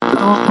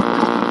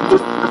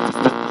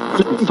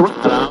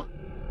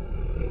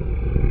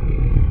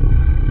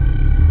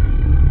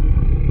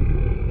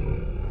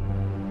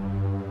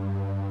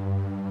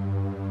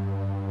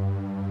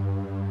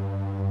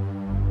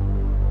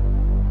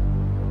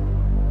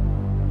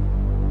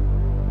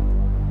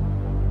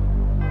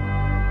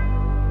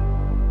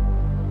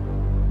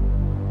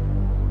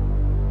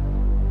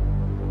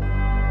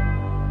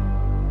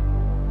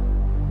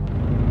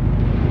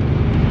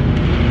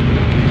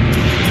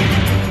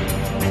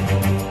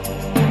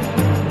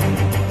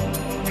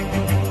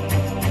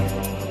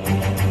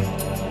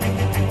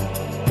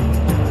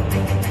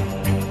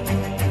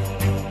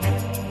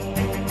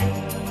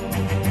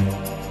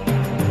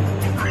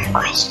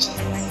Questions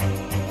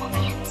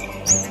and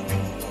answers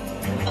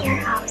with your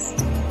host,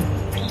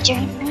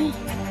 Adrian Lee.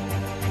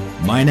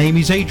 My name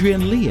is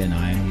Adrian Lee and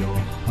I am your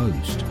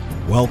host.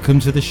 Welcome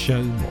to the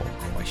show, More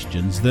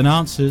Questions Than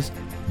Answers,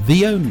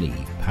 the only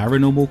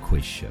paranormal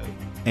quiz show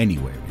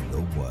anywhere in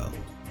the world.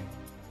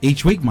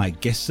 Each week my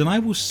guests and I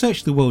will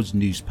search the world's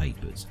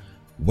newspapers,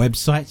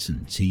 websites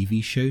and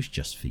TV shows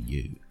just for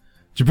you,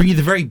 to bring you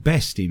the very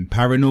best in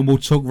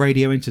paranormal talk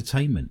radio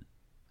entertainment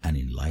and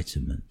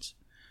enlightenment.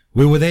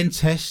 We will then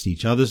test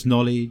each other's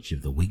knowledge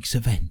of the week's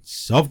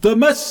events, of the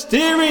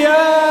mysterious,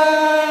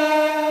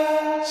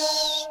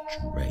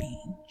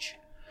 strange,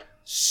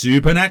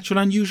 supernatural,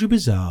 unusual,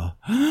 bizarre,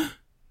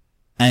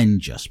 and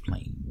just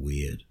plain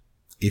weird.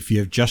 If you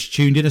have just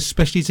tuned in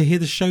especially to hear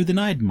the show, then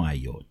I admire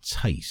your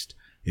taste.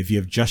 If you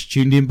have just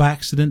tuned in by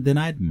accident, then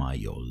I admire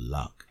your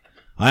luck.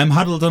 I am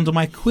huddled under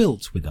my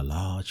quilt with a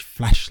large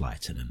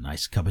flashlight and a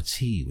nice cup of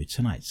tea with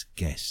tonight's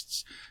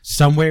guests,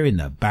 somewhere in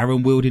the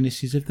barren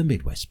wildernesses of the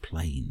Midwest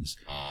Plains,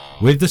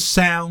 with the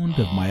sound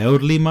of my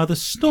elderly mother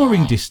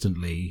snoring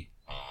distantly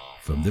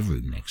from the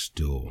room next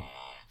door.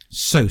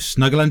 So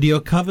snuggle under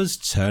your covers,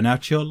 turn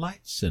out your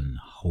lights and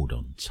hold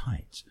on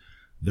tight.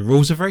 The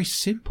rules are very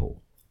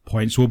simple.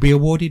 Points will be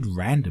awarded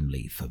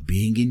randomly for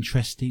being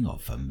interesting or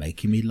for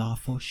making me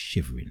laugh or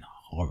shiver in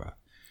horror.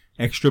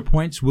 Extra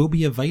points will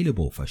be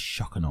available for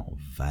shock and awe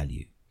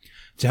value.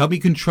 To help me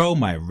control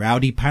my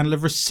rowdy panel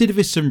of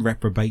recidivists and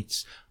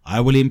reprobates,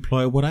 I will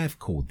employ what I have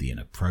called the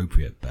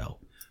inappropriate bell.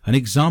 An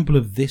example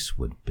of this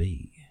would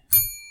be: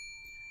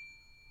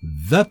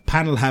 the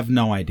panel have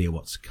no idea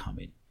what's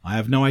coming. I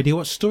have no idea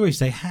what stories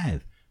they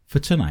have for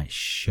tonight's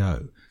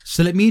show.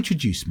 So let me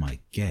introduce my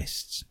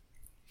guests.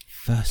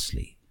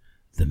 Firstly,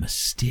 the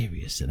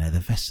mysterious and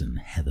effervescent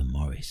Heather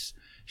Morris.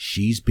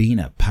 She's been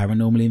a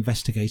paranormal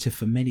investigator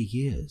for many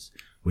years,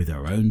 with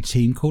her own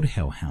team called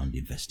Hellhound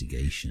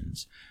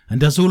Investigations,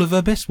 and does all of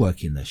her best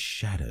work in the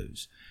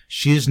shadows.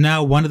 She is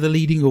now one of the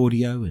leading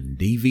audio and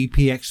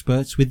DVP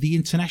experts with the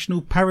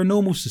International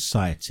Paranormal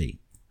Society,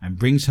 and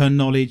brings her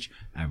knowledge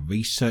and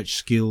research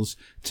skills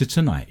to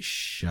tonight's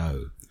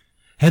show.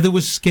 Heather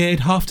was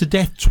scared half to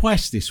death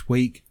twice this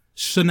week,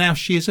 so now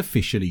she is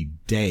officially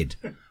dead.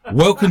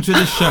 Welcome to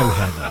the show,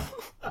 Heather.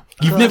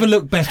 You've never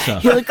looked better.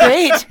 You look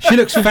great. She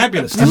looks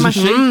fabulous, doesn't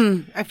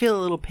she? I feel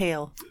a little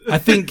pale. I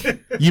think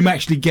you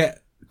actually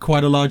get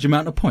quite a large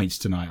amount of points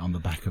tonight on the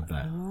back of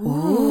that.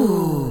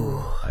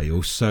 Ooh. I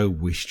also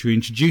wish to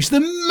introduce the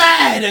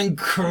mad and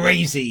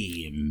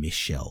crazy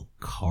Michelle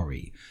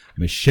Corrie.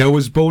 Michelle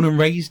was born and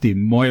raised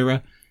in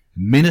Moira,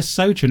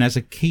 Minnesota, and has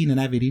a keen and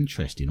avid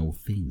interest in all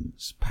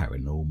things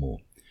paranormal.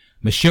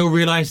 Michelle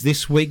realised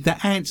this week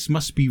that ants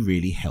must be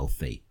really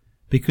healthy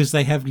because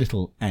they have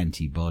little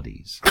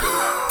antibodies.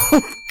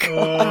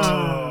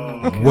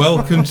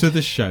 Welcome to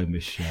the show,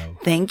 Michelle.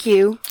 Thank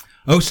you.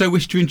 Also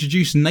wish to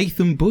introduce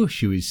Nathan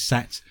Bush, who is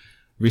sat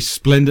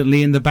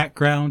resplendently in the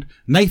background.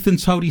 Nathan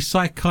told his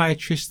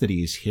psychiatrist that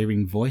he is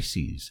hearing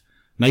voices.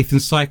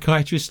 Nathan's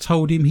psychiatrist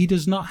told him he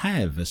does not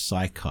have a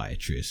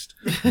psychiatrist.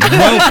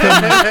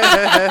 Welcome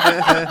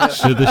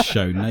to the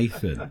show,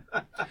 Nathan.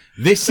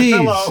 This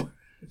is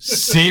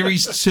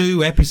Series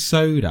 2,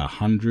 Episode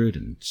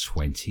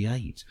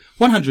 128.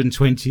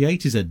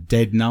 128 is a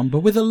dead number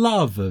with a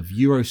love of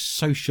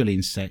Eurosocial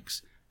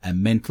insects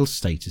and mental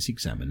status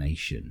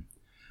examination.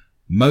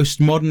 Most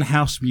modern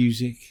house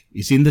music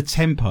is in the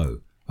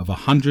tempo of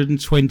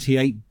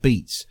 128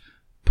 beats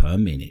per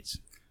minute.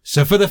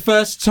 So for the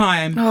first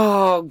time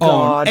on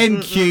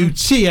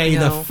Mqta,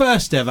 the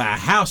first ever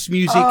house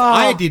music,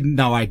 I didn't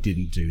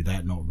do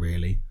that, not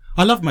really.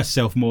 I love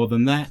myself more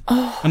than that,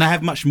 and I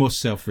have much more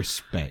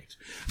self-respect.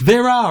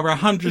 There are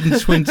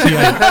 128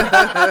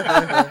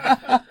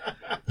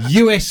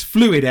 US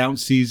fluid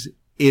ounces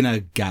in a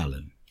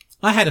gallon.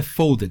 I had a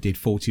Ford that did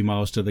 40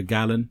 miles to the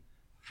gallon,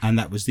 and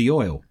that was the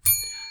oil.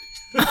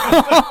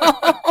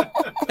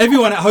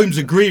 Everyone at home's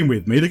agreeing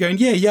with me. They're going,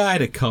 yeah, I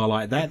had a car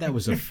like that. That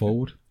was a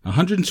Ford.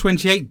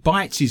 128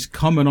 bytes is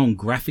common on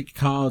graphic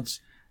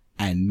cards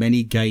and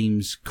many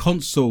games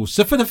consoles.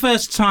 So for the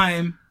first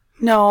time...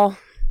 No.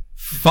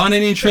 Fun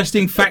and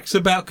interesting facts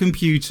about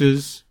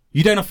computers.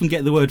 You don't often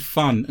get the word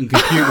fun and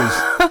computers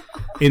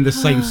in the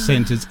same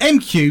sentence.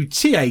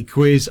 Mqta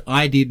quiz.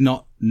 I did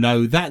not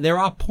know that. There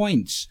are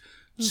points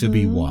to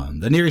be won.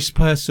 The nearest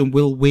person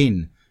will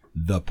win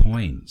the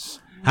points.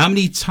 How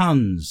many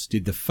tons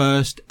did the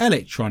first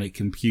electronic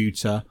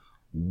computer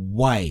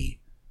weigh?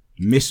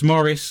 Miss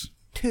Morris?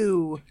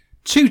 2.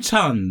 2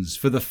 tons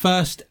for the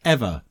first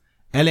ever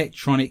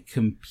electronic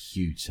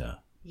computer.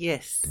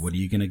 Yes. What are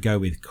you going to go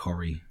with,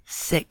 Corrie?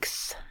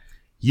 6.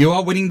 You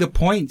are winning the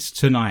points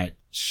tonight.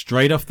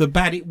 Straight off the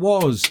bat, it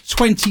was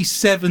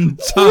 27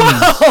 tons.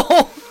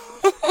 Whoa!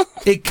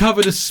 It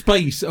covered a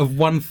space of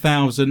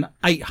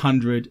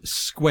 1,800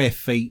 square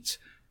feet,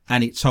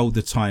 and it told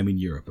the time in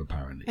Europe,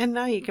 apparently. And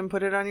now you can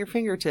put it on your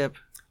fingertip.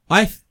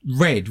 I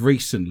read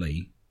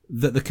recently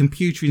that the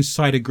computer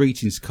inside a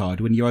greetings card,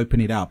 when you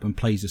open it up and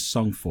plays a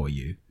song for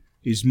you,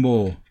 is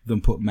more than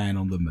put man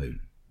on the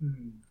moon.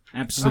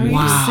 Absolutely.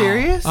 Are you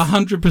serious?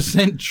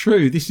 100%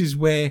 true. This is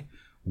where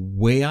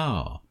we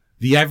are.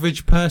 The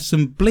average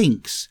person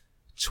blinks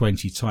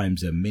 20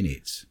 times a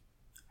minute.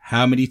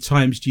 How many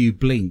times do you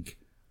blink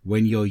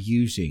when you're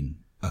using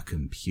a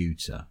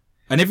computer?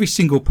 And every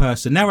single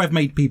person, now I've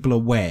made people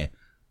aware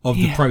of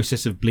the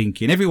process of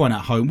blinking. Everyone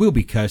at home will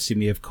be cursing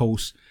me, of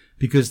course,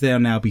 because they'll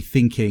now be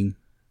thinking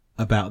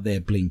about their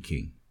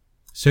blinking.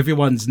 So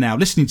everyone's now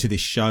listening to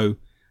this show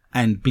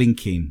and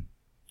blinking.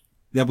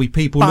 There'll be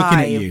people looking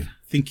at you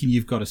thinking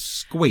you've got a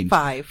squint.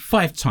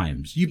 5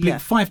 times. You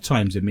blink 5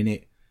 times a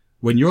minute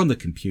when you're on the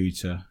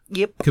computer.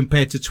 Yep.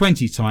 Compared to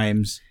 20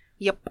 times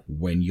Yep.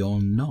 when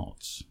you're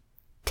not.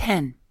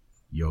 10.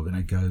 You're going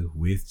to go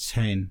with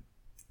 10.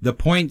 The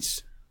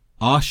points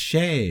are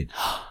shared.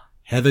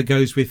 Heather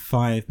goes with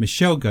 5.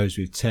 Michelle goes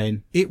with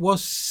 10. It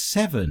was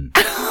 7.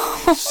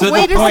 So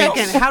Wait a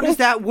second. How does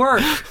that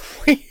work?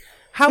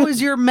 How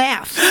is your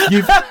math?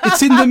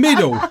 It's in the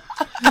middle.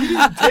 You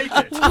didn't take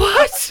it.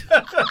 What?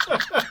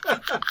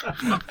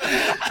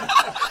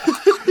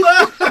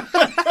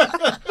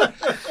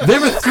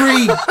 There are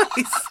 3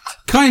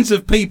 kinds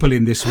of people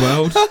in this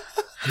world.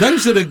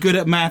 Those that are good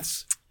at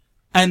maths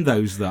and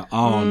those that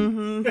aren't.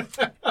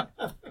 Mm-hmm.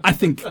 I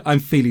think I'm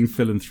feeling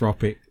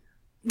philanthropic.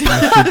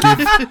 I should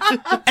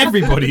give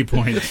everybody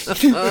points.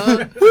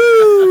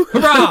 Woo!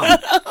 Hurrah!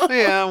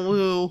 Yeah,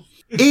 woo.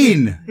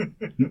 In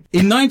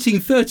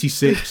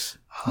 1936,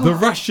 the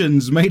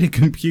Russians made a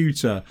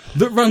computer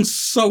that runs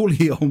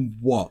solely on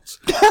what?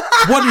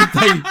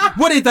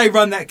 What did they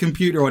run that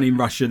computer on in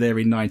Russia there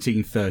in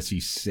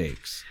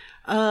 1936?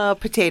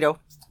 Potato.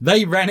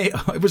 They ran it.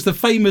 It was the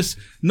famous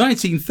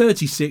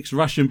 1936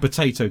 Russian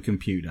potato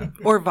computer.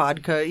 Or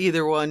vodka,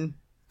 either one.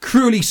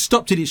 Cruelly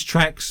stopped in its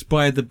tracks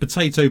by the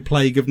potato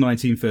plague of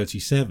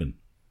 1937.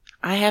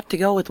 I have to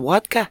go with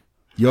vodka.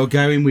 You're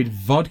going with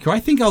vodka. I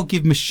think I'll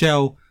give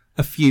Michelle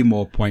a few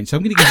more points.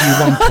 I'm going to give you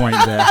 1 point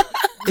there.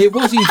 It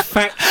was in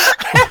fact...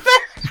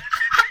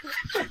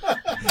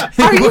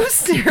 Are you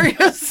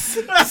serious?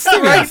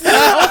 Right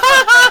now?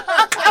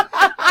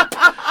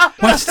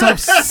 What's so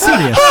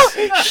serious?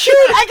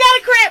 Shoot, I got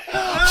a cramp.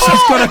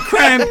 She's got a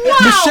cramp.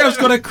 Michelle's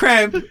got a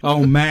cramp.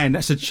 Oh, man,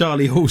 that's a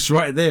Charlie horse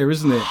right there,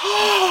 isn't it?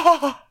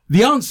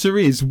 The answer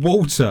is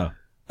water.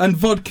 And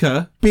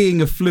vodka,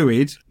 being a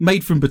fluid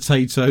made from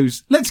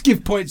potatoes, let's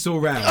give points all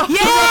round. Yay!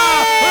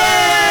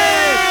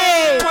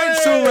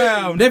 Points all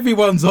round.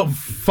 Everyone's on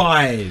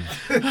 5.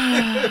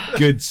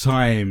 Good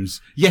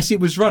times. Yes, it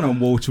was run on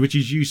water, which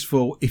is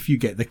useful if you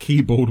get the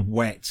keyboard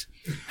wet.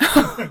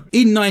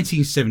 In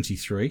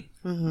 1973,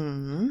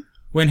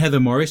 when Heather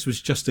Morris was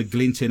just a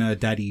glint in her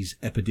daddy's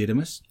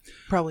epididymis,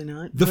 Probably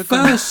not. the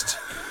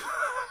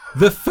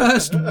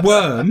first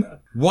worm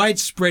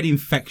widespread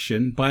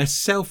infection by a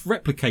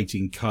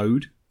self-replicating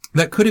code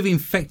that could have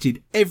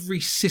infected every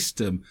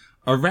system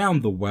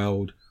around the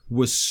world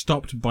was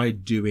stopped by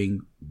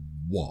doing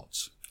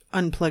what?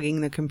 Unplugging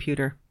the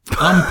computer.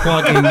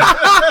 Unplugging the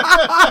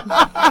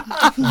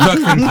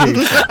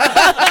computer.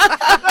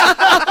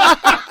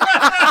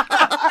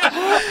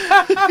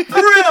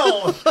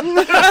 Brill!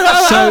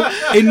 So,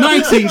 in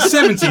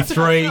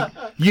 1973,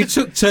 you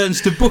took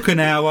turns to book an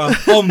hour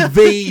on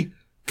the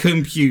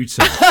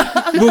computer.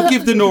 We'll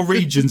give the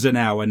Norwegians an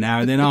hour now,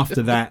 and then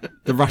after that,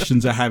 the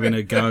Russians are having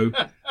a go.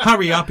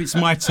 Hurry up, it's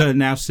my turn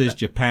now, says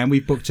Japan. We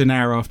booked an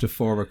hour after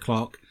 4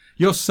 o'clock.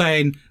 You're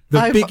saying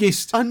I've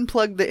biggest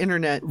unplugged the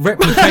internet.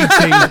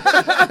 replicating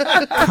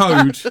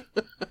code,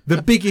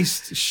 the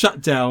biggest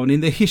shutdown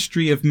in the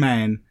history of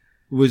man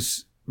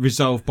was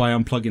resolved by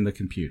unplugging the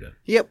computer.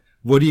 Yep.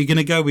 What are you going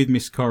to go with,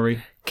 Miss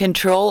Corrie?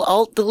 Control,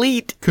 Alt,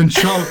 Delete.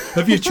 Control.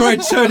 Have you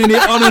tried turning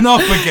it on and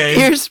off again?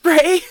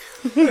 Hairspray.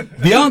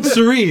 The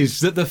answer is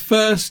that the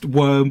first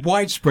worm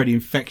widespread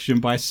infection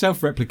by a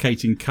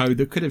self-replicating code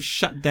that could have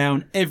shut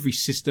down every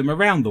system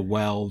around the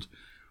world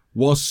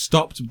was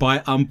stopped by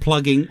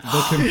unplugging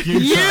the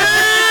computer.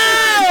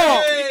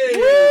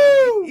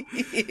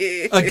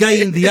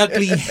 Again, the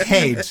ugly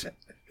head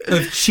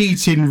of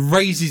cheating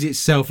raises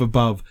itself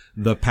above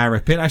the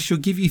parapet. I shall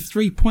give you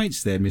 3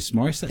 points there, Miss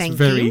Morris. That's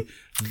very,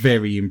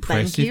 very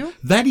impressive. Thank you.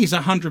 That is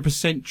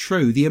 100%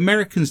 true. The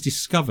Americans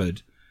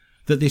discovered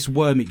that this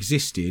worm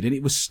existed, and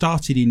it was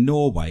started in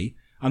Norway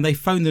and they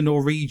phoned the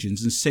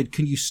Norwegians and said,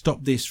 can you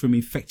stop this from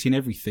infecting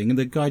everything? And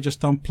the guy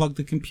just unplugged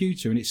the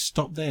computer and it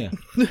stopped there.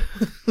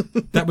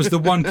 That was the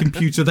one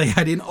computer they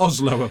had in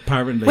Oslo,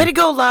 apparently. Way to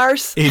go,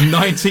 Lars. In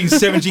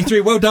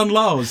 1973. Well done,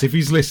 Lars, if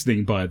he's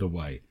listening, by the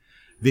way.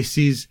 This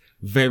is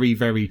very,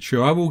 very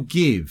true. I will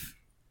give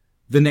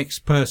the next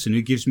person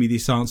who gives me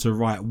this answer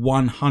right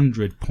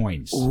 100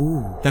 points.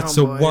 Ooh. That's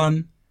a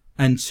 1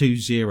 and 2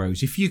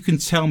 zeros. If you can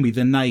tell me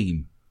the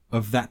name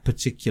of that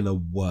particular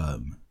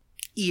worm.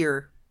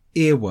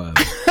 Earworm.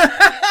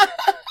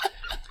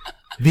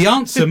 The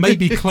answer may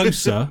be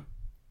closer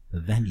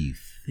than you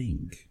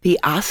think. The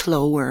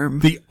Oslo worm.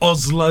 The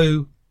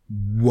Oslo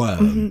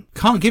worm.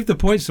 Can't give the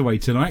points away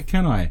tonight,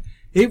 can I?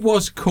 It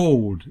was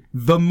called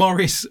the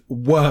Morris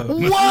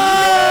worm.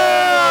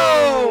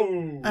 Whoa!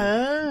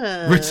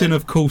 Written,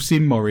 of course,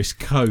 in Morris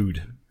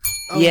code.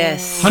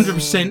 Yes.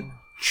 100%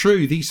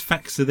 true. These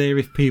facts are there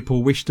if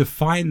people wish to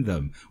find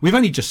them. We've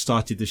only just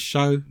started the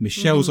show.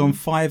 Michelle's on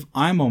 5.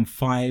 I'm on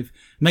 5.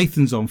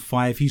 Nathan's on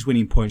 5. He's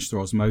winning points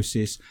through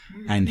osmosis.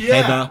 And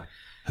Heather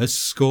has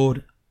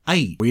scored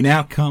 8. We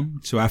now come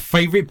to our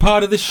favourite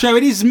part of the show.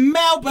 It is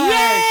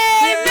mailbag.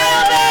 Yay,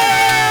 mailbag!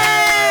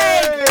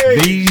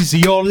 These are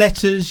your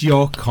letters,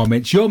 your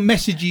comments, your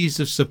messages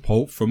of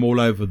support from all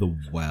over the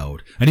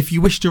world. And if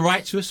you wish to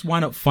write to us, why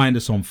not find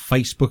us on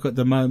Facebook at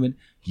the moment?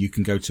 You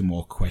can go to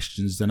More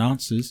Questions Than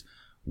Answers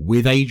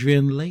with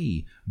Adrian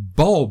Lee.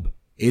 Bob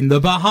in the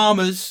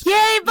Bahamas.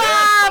 Yay,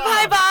 Bob!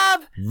 Hi,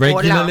 Bob!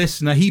 Regular Hola.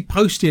 listener. He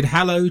posted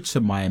hello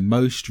to my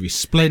most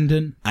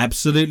resplendent,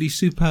 absolutely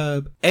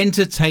superb,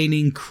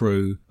 entertaining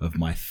crew of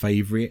my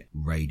favourite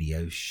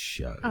radio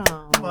show.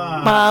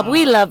 Bob,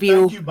 we love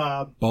you. Thank you,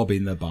 Bob. Bob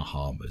in the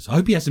Bahamas. I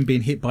hope he hasn't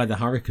been hit by the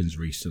hurricanes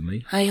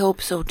recently. I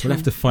hope so, too. We'll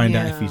have to find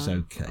out if he's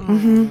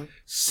okay.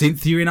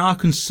 Cynthia in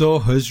Arkansas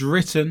has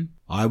written,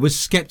 I was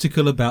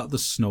sceptical about the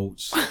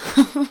snorts.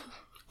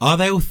 Are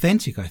they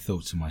authentic? I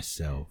thought to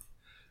myself.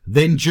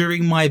 Then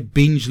during my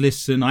binge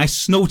listen, I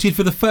snorted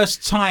for the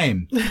first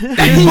time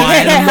in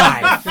my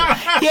life.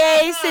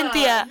 Yay,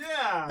 Cynthia.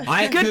 Yeah.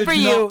 I Good could for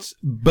you. not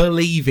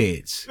believe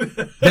it.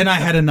 Then I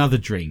had another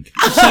drink.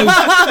 So,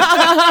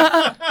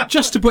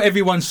 just to put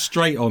everyone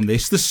straight on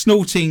this, the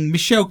snorting,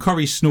 Michelle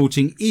Corrie's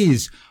snorting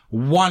is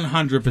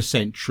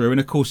 100% true. And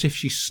of course, if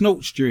she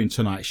snorts during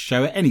tonight's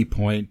show at any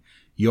point,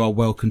 you are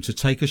welcome to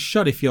take a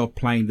shot if you're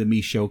playing the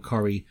Michelle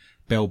Corrie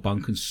Bell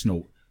Bunk and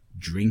Snort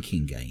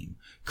drinking game.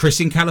 Chris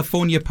in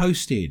California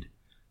posted,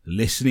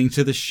 listening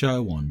to the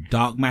show on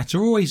Dark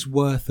Matter, always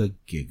worth a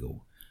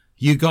giggle.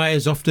 You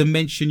guys often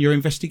mention your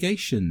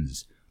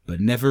investigations, but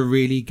never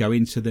really go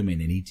into them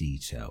in any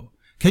detail.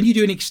 Can you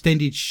do an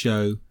extended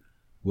show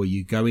where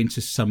you go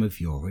into some of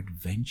your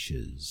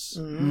adventures?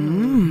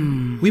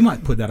 We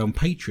might put that on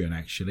Patreon,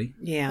 actually.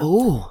 Yeah.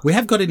 Ooh. We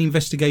have got an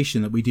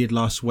investigation that we did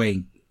last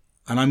week,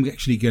 and I'm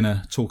actually going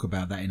to talk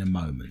about that in a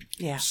moment.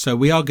 Yeah. So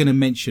we are going to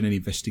mention an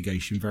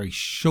investigation very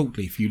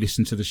shortly. If you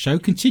listen to the show,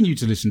 continue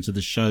to listen to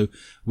the show.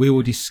 We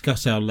will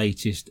discuss our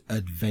latest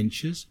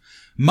adventures.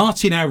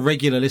 Martin, our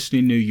regular listener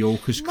in New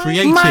York, has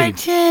created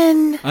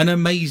Martin! an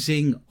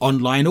amazing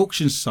online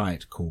auction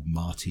site called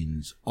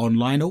Martin's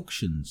Online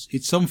Auctions.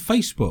 It's on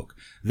Facebook.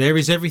 There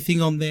is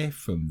everything on there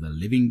from the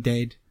living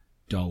dead,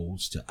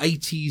 dolls to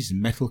 80s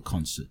metal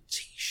concert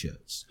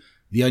t-shirts.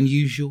 The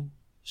unusual,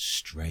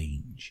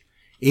 strange,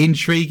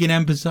 intriguing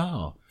and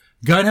bizarre.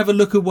 Go and have a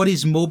look at what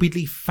is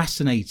morbidly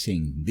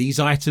fascinating. These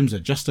items are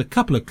just a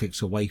couple of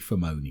clicks away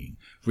from owning.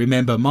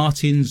 Remember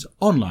Martin's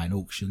Online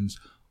Auctions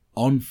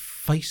on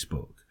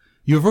Facebook.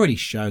 You've already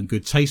shown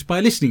good taste by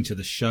listening to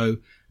the show.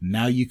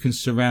 Now you can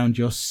surround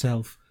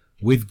yourself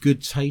with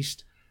good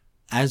taste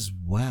as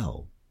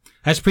well.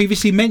 As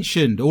previously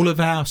mentioned, all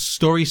of our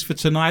stories for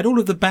tonight, all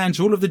of the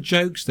bands, all of the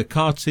jokes, the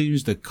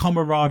cartoons, the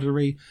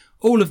camaraderie,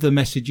 all of the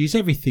messages,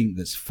 everything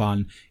that's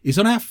fun is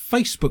on our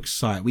Facebook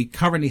site. We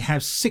currently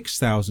have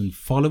 6,000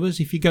 followers.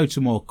 If you go to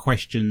More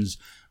Questions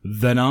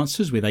Than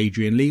Answers with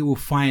Adrian Lee, we'll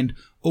find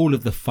all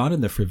of the fun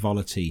and the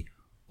frivolity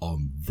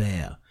on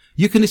there.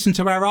 You can listen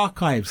to our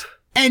archives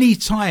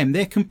anytime.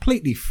 They're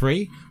completely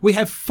free. We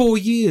have 4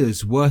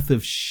 years worth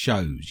of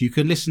shows. You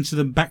can listen to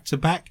them back to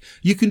back.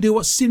 You can do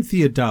what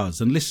Cynthia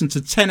does and listen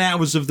to 10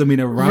 hours of them in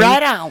a row.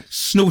 Right out.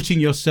 Snorting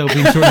yourself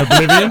into an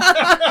oblivion.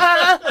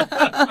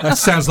 That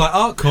sounds like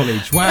art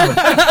college. Wow.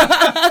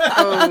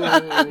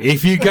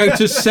 If you go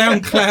to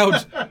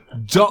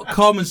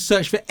soundcloud.com and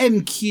search for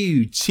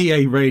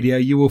MQTA Radio,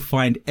 you will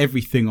find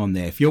everything on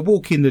there. If you're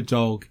walking the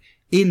dog,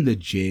 in the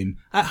gym,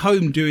 at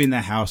home doing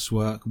the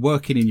housework,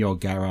 working in your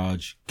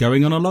garage,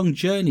 going on a long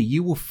journey,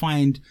 you will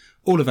find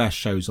all of our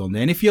shows on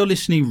there. And if you're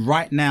listening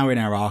right now in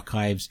our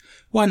archives,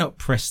 why not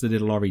press the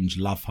little orange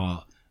love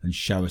heart and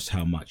show us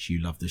how much you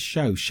love the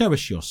show. Show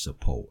us your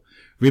support.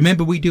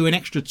 Remember, we do an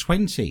extra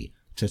 20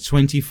 to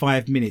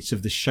 25 minutes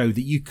of the show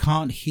that you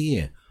can't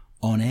hear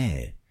on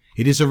air.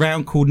 It is a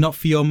round called Not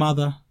For Your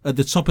Mother. At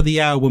the top of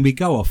the hour when we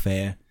go off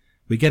air,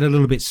 we get a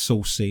little bit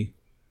saucy,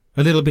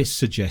 a little bit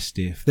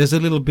suggestive. There's a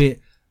little bit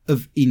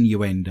of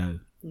innuendo.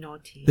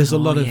 Naughty. There's a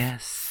lot of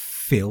yes.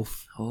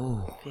 filth.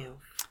 Oh.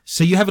 Filth.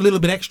 So you have a little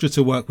bit extra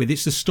to work with.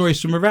 It's the stories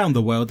from around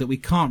the world that we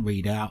can't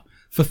read out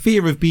for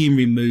fear of being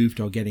removed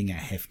or getting a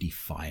hefty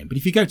fine. But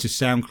if you go to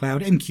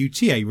SoundCloud,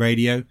 Mqta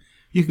Radio,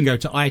 you can go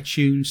to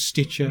iTunes,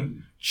 Stitcher,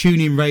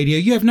 TuneIn Radio.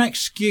 You have no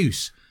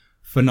excuse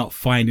for not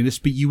finding us,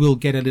 but you will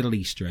get a little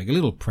Easter egg, a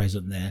little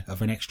present there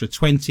of an extra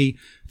 20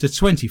 to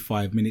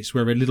 25 minutes.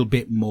 We're a little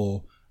bit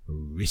more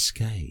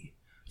risque.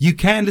 You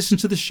can listen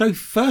to the show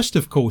first,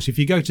 of course. If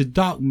you go to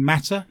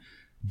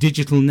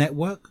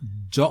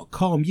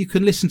darkmatterdigitalnetwork.com, you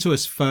can listen to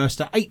us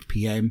first at 8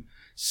 p.m.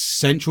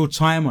 Central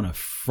Time on a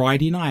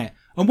Friday night.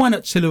 And why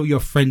not tell all your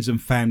friends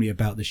and family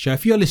about the show?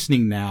 If you're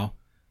listening now,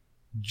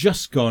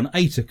 just gone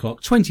 8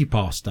 o'clock, 20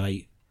 past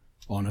 8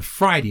 on a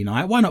Friday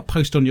night, why not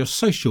post on your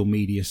social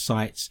media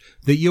sites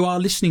that you are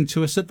listening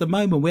to us at the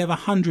moment? We have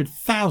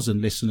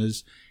 100,000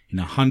 listeners in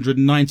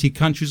 190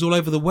 countries all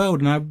over the world,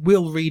 and I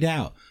will read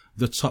out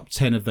the top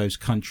 10 of those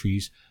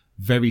countries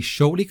very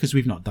shortly, because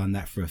we've not done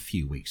that for a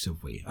few weeks,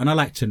 have we? And I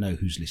like to know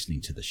who's listening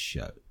to the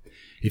show.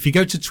 If you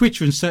go to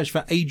Twitter and search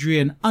for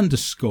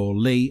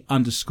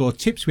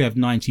Adrian_Lee_tips, we have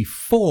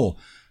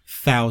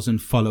 94,000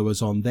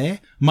 followers on there.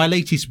 My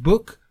latest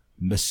book,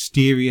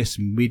 Mysterious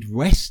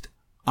Midwest,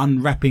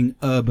 Unwrapping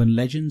Urban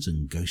Legends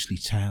and Ghostly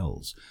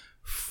Tales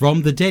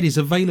from the Dead, is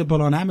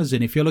available on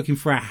Amazon if you're looking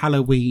for a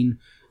Halloween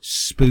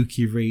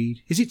spooky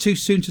read. Is it too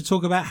soon to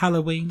talk about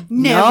Halloween?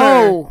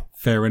 No.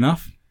 Fair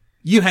enough.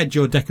 You had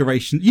your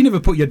decorations. You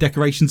never put your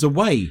decorations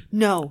away.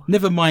 No.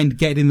 Never mind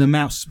getting them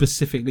out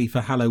specifically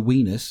for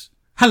Halloweenus.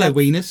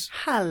 Halloweenus.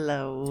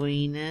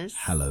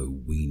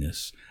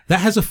 Halloweenus. That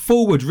has a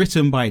foreword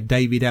written by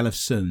David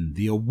Ellefson,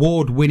 the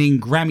award-winning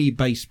Grammy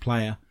bass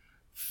player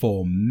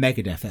for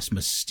Megadeth. That's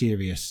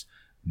Mysterious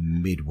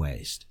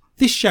Midwest.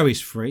 This show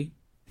is free.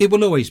 It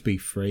will always be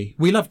free.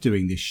 We love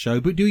doing this show,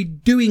 but we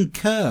do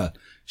incur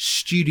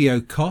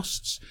studio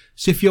costs.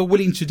 So if you're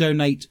willing to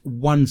donate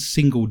 $1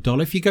 single,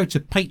 if you go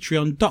to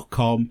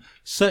patreon.com,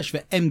 search for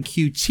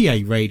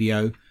MQTA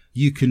Radio,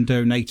 you can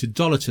donate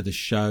 $1 to the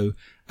show,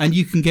 and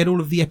you can get all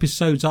of the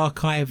episodes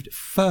archived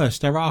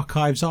first. Our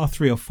archives are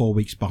 3 or 4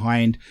 weeks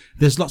behind.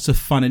 There's lots of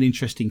fun and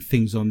interesting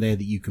things on there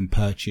that you can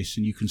purchase,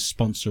 and you can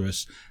sponsor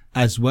us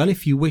as well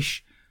if you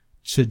wish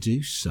to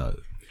do so.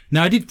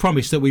 Now, I did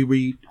promise that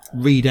we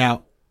read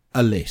out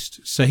a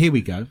list. So here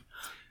we go.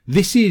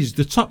 This is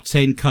the top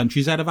 10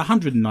 countries out of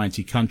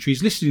 190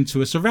 countries listening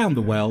to us around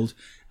the world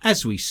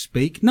as we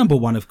speak. Number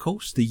 1, of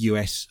course, the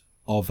US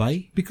of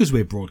A, because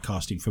we're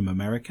broadcasting from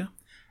America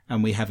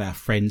and we have our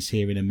friends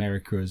here in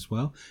America as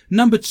well.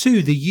 Number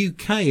 2, the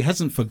UK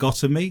hasn't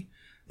forgotten me.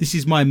 This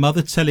is my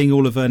mother telling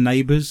all of her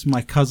neighbours,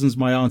 my cousins,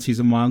 my aunties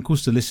and my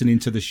uncles to listen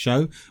into the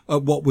show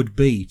at what would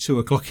be 2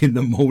 o'clock in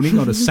the morning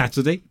on a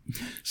Saturday.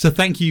 So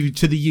thank you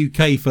to the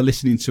UK for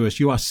listening to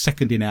us. You are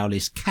second in our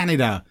list.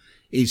 Canada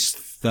is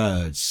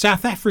third.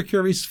 South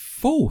Africa is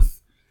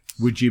fourth,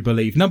 would you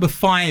believe? Number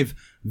 5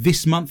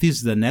 this month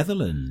is the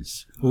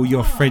Netherlands. All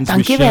your friends,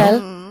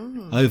 Michelle,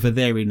 over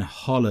there in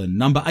Holland.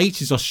 Number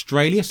 8 is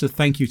Australia, so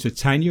thank you to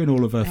Tanya and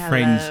all of her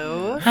friends.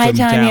 Hi,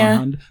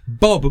 Tanya.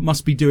 Bob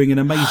must be doing an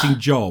amazing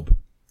job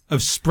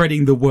of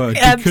spreading the word.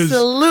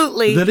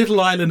 Absolutely. Because the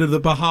little island of the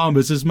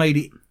Bahamas has made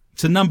it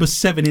to number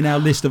 7 in our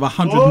list of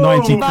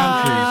 190 countries.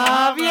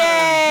 Bob,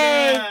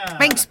 yay!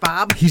 Thanks,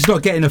 Bob. He's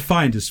not getting a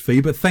finder's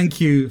fee, but thank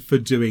you for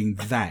doing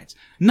that.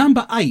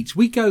 Number 8,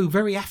 we go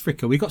very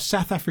Africa. We got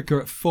South Africa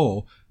at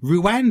 4.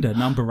 Rwanda,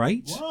 number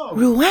 8. Whoa.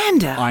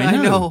 Rwanda. I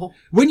know.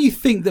 When you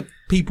think that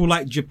people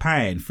like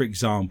Japan, for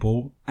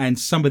example, and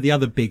some of the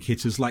other big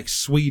hitters like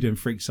Sweden,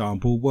 for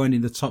example, weren't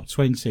in the top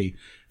 20,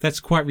 that's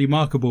quite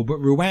remarkable. But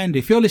Rwanda,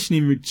 if you're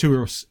listening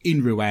to us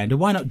in Rwanda,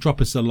 why not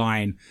drop us a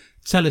line?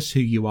 Tell us who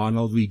you are and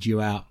I'll read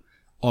you out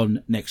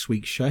on next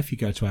week's show if you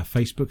go to our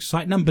Facebook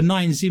site. Number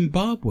 9,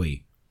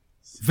 Zimbabwe.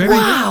 Very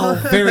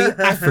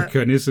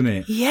African, isn't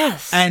it?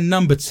 Yes. And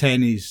number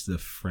 10 is the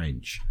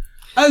French.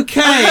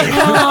 Okay.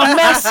 Oh,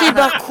 merci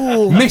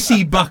beaucoup.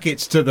 Messy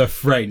buckets to the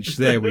French.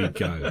 There we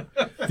go.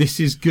 This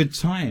is good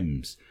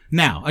times.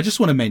 Now, I just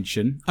want to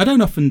mention, I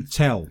don't often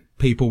tell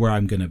people where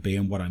I'm going to be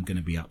and what I'm going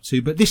to be up to,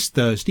 but this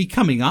Thursday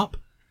coming up,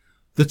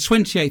 the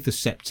 28th of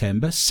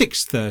September,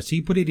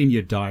 6:30, put it in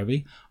your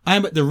diary, I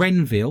am at the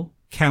Renville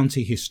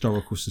County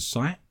Historical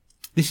Society.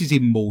 This is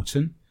in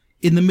Morton,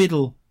 in the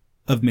middle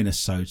of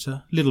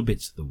Minnesota, a little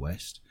bit to the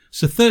west.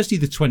 So Thursday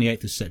the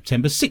 28th of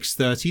September,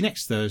 6:30,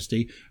 next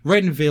Thursday,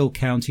 Renville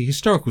County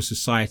Historical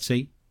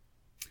Society.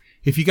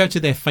 If you go to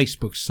their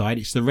Facebook site,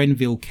 it's the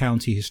Renville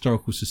County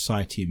Historical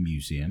Society and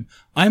Museum.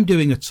 I'm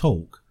doing a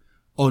talk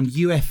on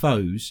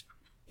UFOs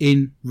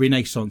in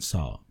Renaissance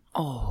art.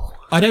 Oh.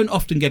 I don't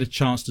often get a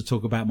chance to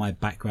talk about my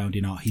background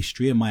in art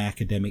history and my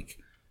academic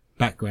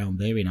background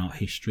there in art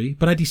history,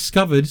 but I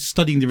discovered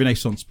studying the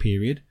Renaissance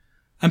period,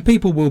 and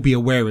people will be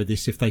aware of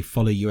this if they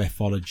follow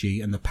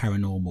ufology and the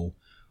paranormal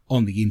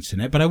on the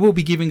internet, but I will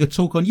be giving a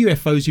talk on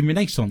UFOs in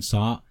Renaissance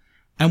art,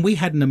 and we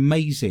had an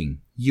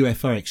amazing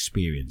UFO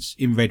experience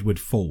in Redwood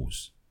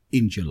Falls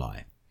in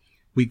July.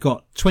 We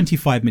got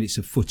 25 minutes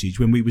of footage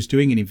when we was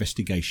doing an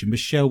investigation.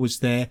 Michelle was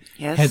there,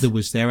 Yes. Heather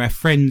was there, our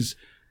friends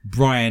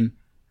Brian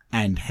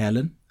and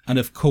Helen, And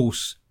of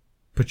course,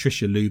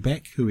 Patricia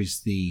Lubeck, who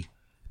is the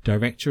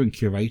director and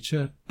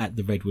curator at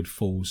the Redwood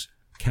Falls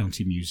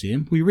County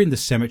Museum. We were in the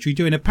cemetery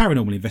doing a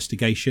paranormal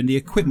investigation. The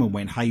equipment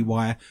went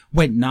haywire,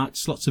 went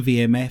nuts, lots of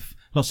EMF,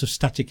 lots of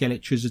static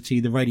electricity.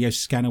 The radio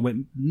scanner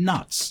went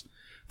nuts.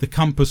 The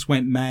compass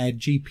went mad,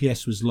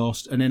 GPS was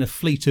lost, and then a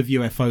fleet of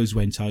UFOs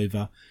went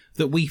over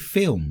that we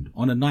filmed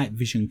on a night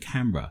vision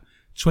camera,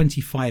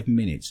 25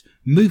 minutes.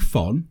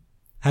 MUFON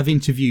have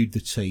interviewed the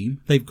team.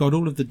 They've got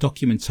all of the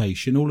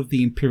documentation, all of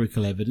the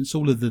empirical evidence,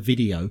 all of the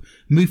video.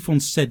 MUFON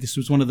said this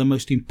was one of the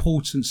most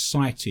important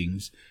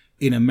sightings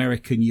in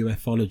American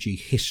ufology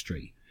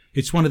history.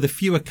 It's one of the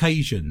few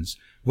occasions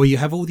where you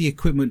have all the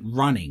equipment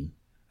running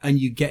and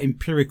you get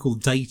empirical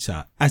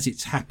data as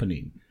it's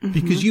happening.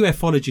 Because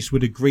ufologists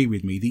would agree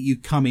with me that you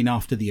come in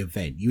after the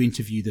event, you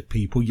interview the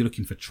people, you're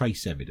looking for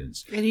trace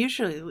evidence. And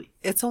usually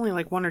it's only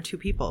like 1 or 2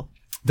 people.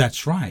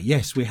 That's right.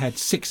 Yes, we had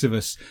 6 of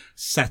us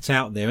sat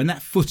out there, and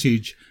that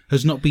footage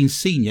has not been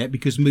seen yet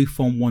because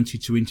MUFON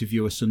wanted to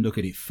interview us and look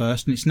at it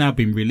first, and it's now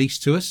been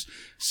released to us.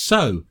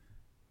 So,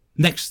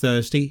 next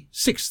Thursday,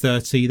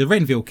 6:30, the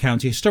Renville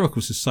County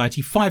Historical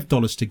Society,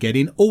 $5 to get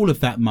in. All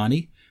of that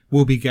money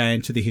will be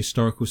going to the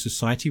Historical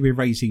Society. We're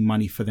raising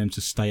money for them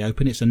to stay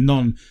open. It's a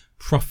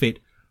non-profit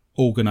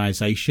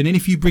organisation, and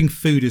if you bring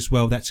food as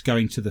well, that's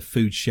going to the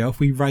food shelf.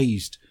 We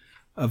raised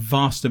a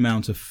vast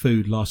amount of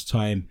food last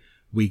time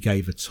we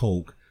gave a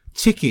talk.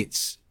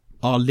 Tickets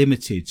are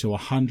limited to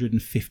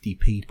 150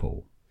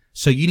 people.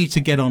 So you need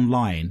to get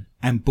online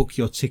and book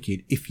your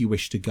ticket if you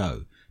wish to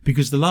go.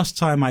 Because the last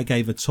time I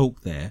gave a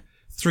talk there,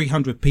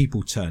 300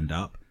 people turned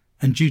up,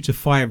 and due to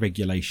fire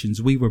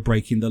regulations, we were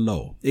breaking the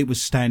law. It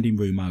was standing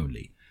room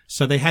only.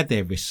 So they had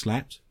their wrists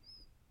slapped.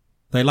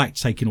 They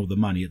liked taking all the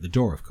money at the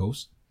door, of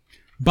course.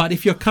 But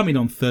if you're coming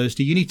on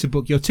Thursday, you need to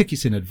book your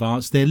tickets in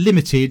advance. They're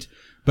limited,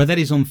 but that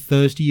is on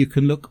Thursday. You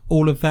can look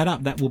all of that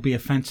up. That will be a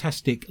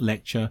fantastic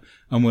lecture,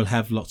 and we'll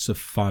have lots of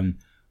fun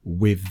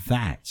with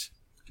that.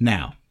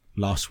 Now,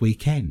 last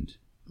weekend,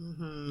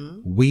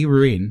 we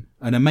were in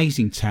an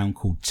amazing town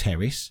called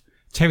Terrace.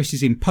 Terrace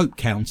is in Polk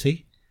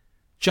County,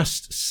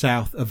 just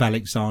south of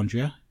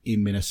Alexandria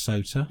in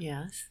Minnesota.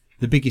 Yes.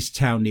 The biggest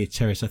town near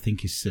Terrace, I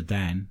think, is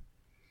Sedan.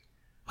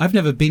 I've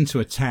never been to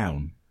a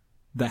town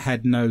that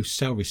had no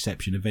cell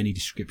reception of any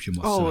description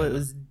whatsoever. Oh, it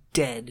was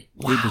dead.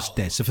 It was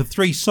dead. So for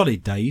 3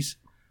 solid days,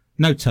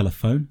 no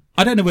telephone.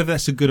 I don't know whether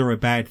that's a good or a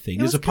bad thing.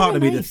 There's a part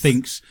of me that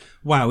thinks,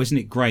 wow, isn't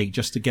it great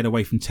just to get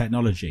away from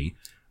technology?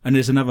 And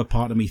there's another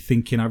part of me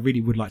thinking I really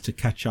would like to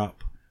catch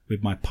up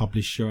with my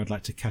publisher. I'd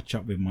like to catch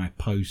up with my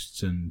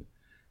posts and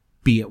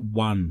be at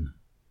one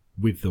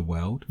with the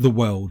World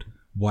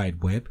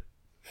Wide Web.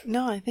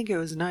 No, I think it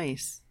was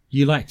nice.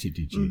 You liked it,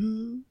 did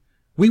you?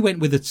 We went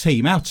with a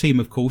team. Our team,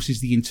 of course,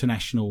 is the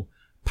International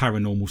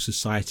Paranormal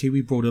Society.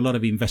 We brought a lot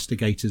of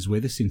investigators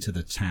with us into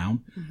the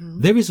town.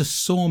 There is a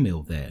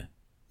sawmill there.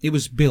 It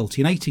was built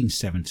in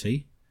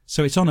 1870,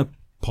 so it's on a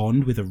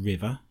pond with a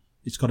river.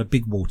 It's got a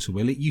big water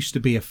wheel. It used to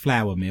be a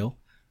flour mill,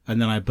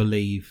 and then I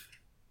believe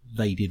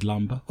they did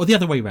lumber. Or the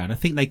other way around. I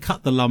think they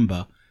cut the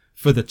lumber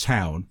for the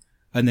town,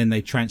 and then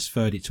they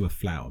transferred it to a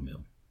flour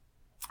mill.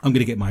 I'm going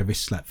to get my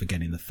wrist slapped for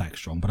getting the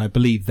facts wrong, but I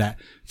believe that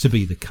to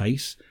be the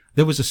case.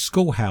 There was a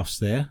schoolhouse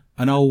there,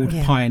 an old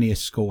pioneer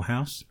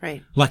schoolhouse,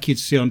 Right. like you'd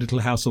see on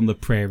Little House on the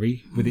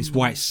Prairie, with its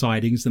white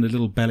sidings and a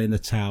little bell in the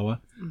tower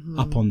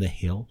up on the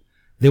hill.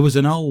 There was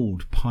an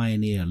old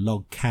pioneer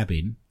log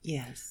cabin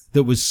Yes.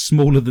 that was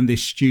smaller than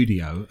this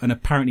studio, and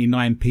apparently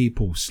 9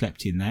 people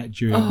slept in that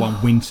during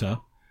one winter.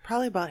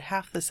 Probably about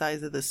half the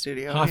size of the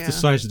studio. Half the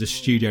size of the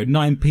studio.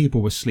 9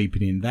 people were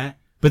sleeping in that.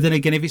 But then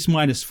again, if it's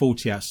minus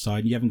 40 outside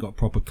and you haven't got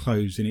proper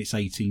clothes and it's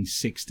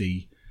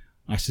 1860,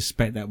 I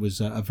suspect that was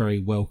a very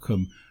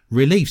welcome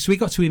relief. So we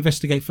got to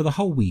investigate for the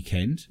whole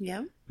weekend.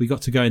 Yeah. We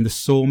got to go in the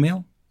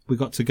sawmill. We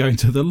got to go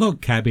into the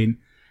log cabin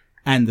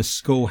and the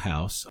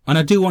schoolhouse. And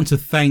I do want to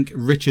thank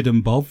Richard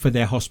and Bob for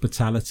their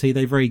hospitality.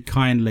 They very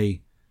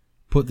kindly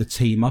put the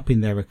team up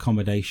in their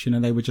accommodation,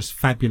 and they were just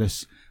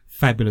fabulous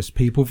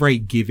people, very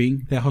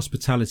giving. Their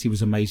hospitality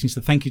was amazing.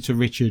 So thank you to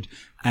Richard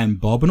and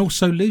Bob, and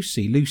also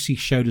Lucy. Lucy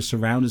showed us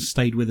around and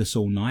stayed with us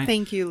all night.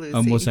 Thank you, Lucy.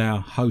 And was our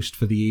host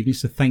for the evening.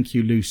 So thank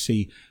you,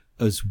 Lucy,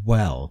 as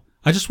well.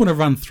 I just want to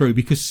run through,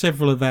 because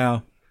several of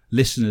our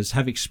listeners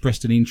have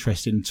expressed an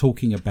interest in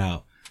talking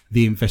about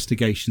the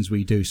investigations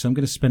we do. So I'm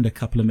going to spend a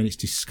couple of minutes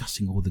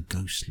discussing all the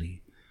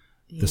ghostly,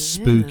 the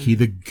spooky,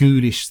 the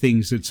ghoulish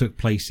things that took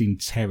place in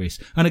Terrace.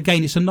 And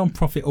again, it's a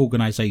non-profit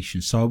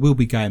organisation, so I will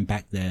be going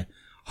back there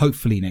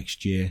hopefully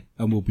next year,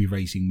 and we'll be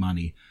raising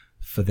money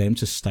for them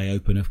to stay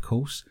open, of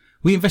course.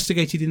 We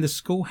investigated in the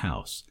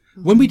schoolhouse.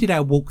 When we did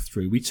our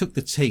walkthrough, we took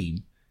the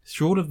team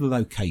through all of the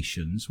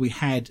locations. We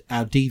had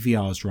our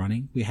DVRs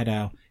running. We had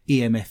our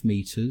EMF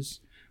meters.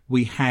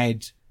 We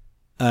had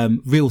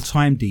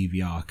real-time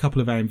DVR. A couple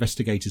of our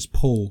investigators,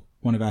 Paul,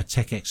 one of our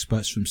tech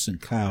experts from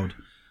St. Cloud,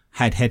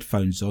 had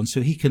headphones on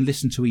so he can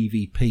listen to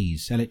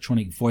EVPs,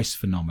 electronic voice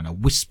phenomena,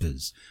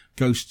 whispers,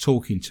 ghosts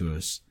talking to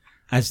us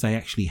as they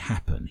actually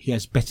happen. He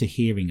has better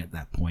hearing at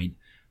that point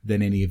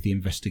than any of the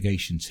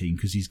investigation team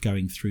because he's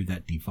going through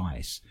that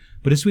device.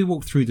 But as we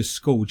walk through the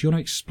school, do you want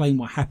to explain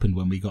what happened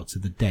when we got to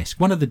the desk?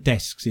 One of the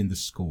desks in the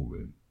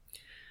schoolroom.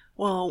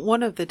 Well,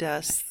 one of the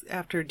desks,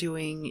 after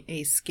doing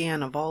a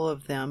scan of all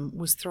of them,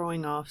 was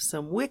throwing off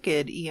some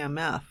wicked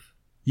EMF.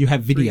 You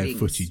have video readings.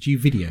 footage. You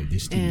videoed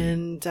this, didn't you?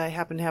 And I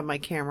happened to have my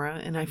camera,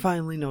 and I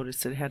finally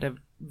noticed it had a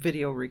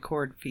video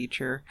record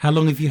feature. How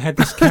long have you had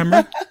this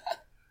camera?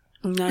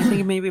 And I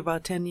think maybe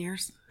about 10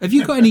 years. Have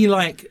you got any,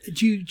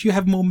 do you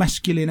have more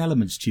masculine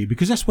elements to you?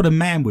 Because that's what a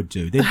man would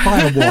do. They'd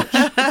buy a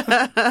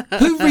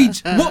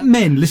watch. What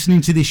men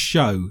listening to this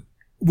show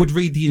would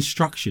read the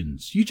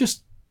instructions? You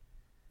just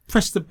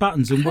press the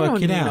buttons and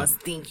work it out.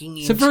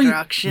 It's a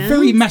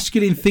very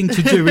masculine thing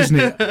to do, isn't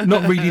it?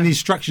 Not reading the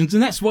instructions.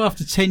 And that's why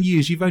after 10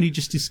 years, you've only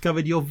just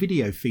discovered your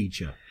video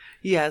feature.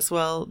 Yes,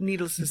 well,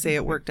 needless to say,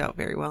 it worked out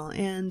very well.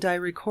 And I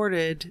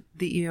recorded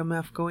the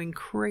EMF going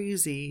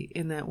crazy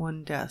in that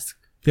one desk.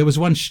 There was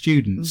one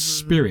student,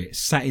 Spirit,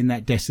 sat in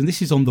that desk. And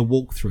this is on the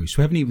walkthrough, so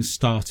we haven't even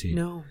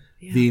started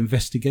the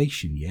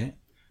investigation yet.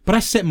 But I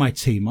set my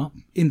team up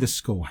in the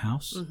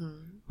schoolhouse. It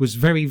was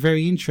very,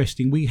 very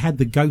interesting. We had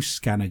the ghost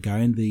scanner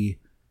going, the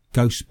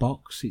ghost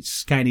box. It's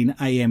scanning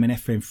AM and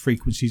FM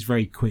frequencies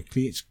very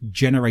quickly. It's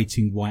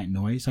generating white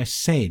noise. I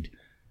said...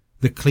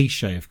 the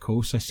cliche, of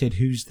course, I said,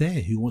 who's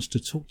there? Who wants to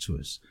talk to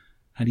us?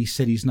 And he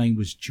said his name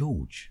was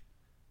George.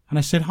 And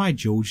I said, hi,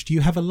 George, do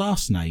you have a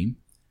last name?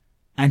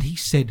 And he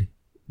said,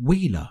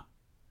 Wheeler.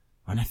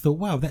 And I thought,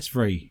 wow,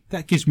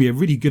 that gives me a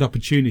really good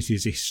opportunity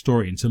as a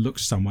historian to look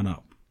someone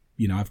up.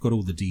 You know, I've got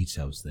all the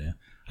details there.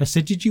 I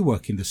said, did you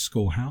work in the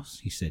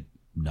schoolhouse? He said,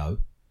 no.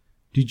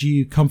 Did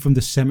you come from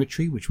the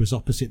cemetery, which was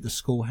opposite the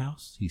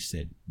schoolhouse? He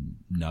said,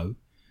 no.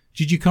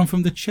 Did you come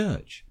from the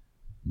church?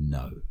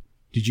 No.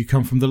 Did you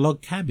come from the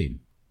log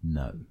cabin?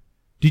 No.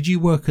 Did you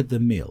work at the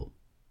mill?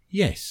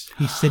 Yes.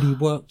 He said he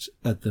worked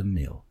at the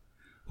mill.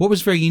 What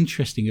was very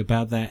interesting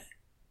about that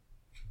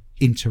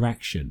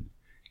interaction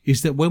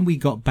is that when we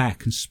got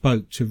back and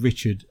spoke to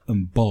Richard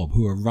and Bob,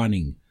 who are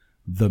running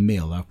the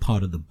mill, are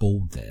part of the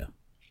board there,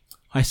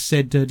 I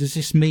said, does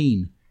this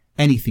mean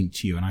anything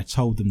to you? And I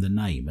told them the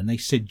name. And they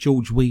said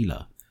George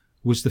Wheeler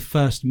was the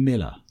first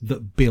miller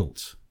that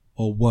built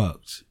or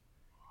worked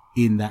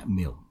in that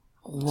mill.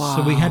 Wow.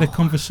 So we had a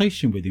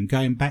conversation with him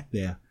going back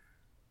there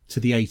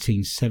to the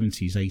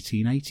 1870s,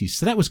 1880s.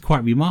 So that was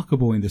quite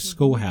remarkable in the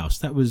schoolhouse.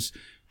 That was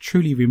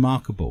truly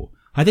remarkable.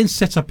 I then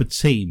set up a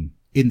team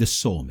in the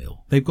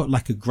sawmill. They've got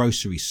like a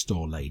grocery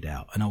store laid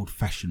out, an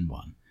old-fashioned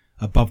one,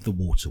 above the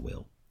water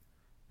wheel.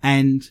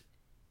 And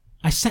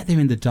I sat there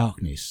in the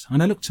darkness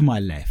and I looked to my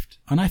left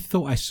and I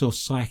thought I saw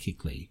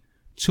psychically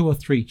 2 or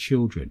 3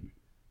 children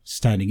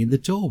standing in the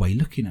doorway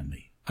looking at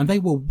me. And they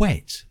were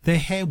wet. Their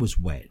hair was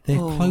wet. Their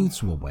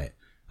clothes were wet.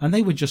 And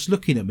they were just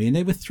looking at me. And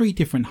they were 3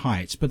 different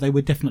heights, but they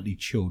were definitely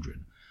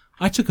children.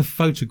 I took a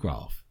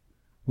photograph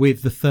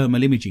with the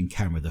thermal imaging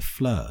camera, the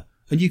FLIR,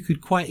 and you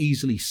could quite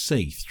easily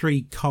see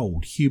 3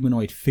 cold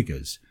humanoid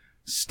figures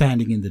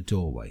standing in the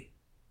doorway.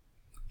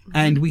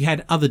 And we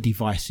had other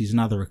devices and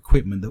other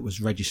equipment that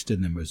was registered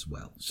in them as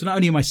well. So not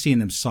only am I seeing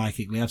them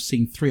psychically, I've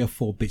seen 3 or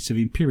 4 bits of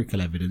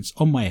empirical evidence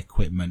on my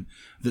equipment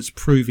that's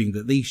proving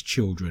that these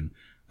children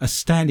are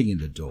standing in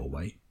the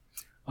doorway.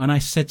 And I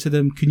said to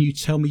them, can you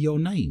tell me your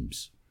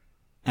names?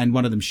 And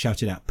one of them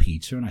shouted out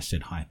Peter, and I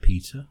said, hi,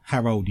 Peter.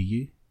 How old are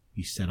you?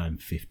 He said, I'm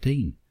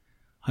 15.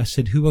 I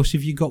said, who else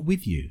have you got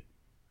with you?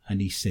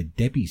 And he said,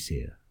 Debbie's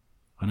here.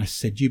 And I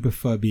said, do you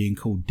prefer being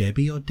called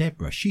Debbie or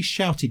Deborah? She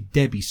shouted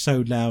Debbie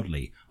so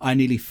loudly, I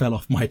nearly fell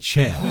off my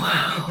chair.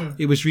 Wow.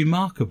 It was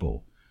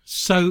remarkable.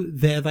 So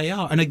there they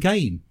are. And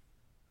again,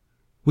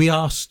 we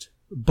asked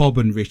Bob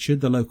and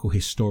Richard, the local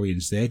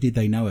historians there, did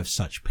they know of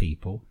such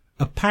people?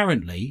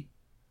 Apparently,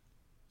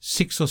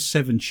 6 or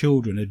 7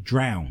 children are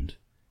drowned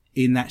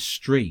in that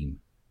stream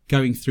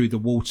going through the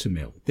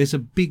watermill. There's a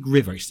big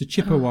river. It's the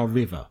Chippewa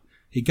River.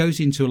 It goes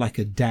into like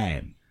a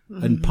dam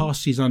and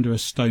passes under a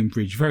stone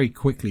bridge very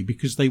quickly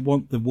because they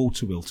want the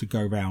water wheel to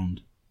go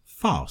round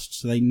fast.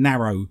 So they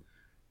narrow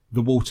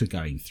the water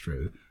going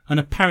through. And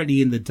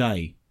apparently in the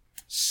day,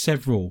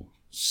 several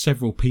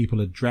people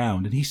had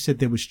drowned. And he said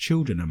there was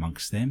children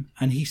amongst them.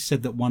 And he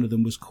said that one of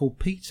them was called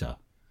Peter.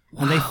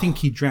 Wow. And they think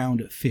he drowned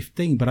at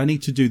 15. But I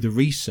need to do the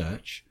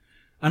research.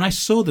 And I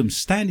saw them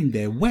standing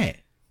there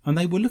wet. And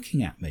they were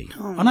looking at me.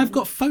 Oh. And I've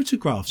got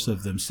photographs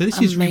of them. So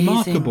this is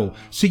remarkable.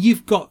 So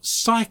you've got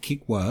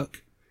psychic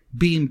work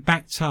being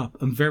backed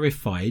up and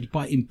verified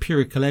by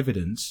empirical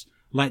evidence,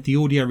 like the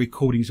audio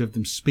recordings of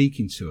them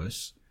speaking to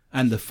us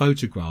and the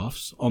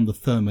photographs on the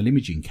thermal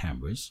imaging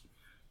cameras.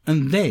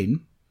 And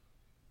then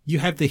you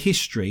have the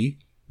history,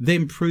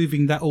 them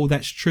proving that all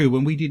that's true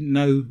when we didn't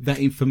know that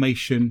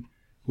information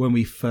when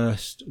we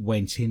first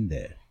went in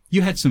there.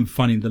 You had some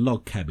fun in the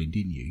log cabin,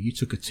 didn't you? You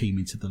took a team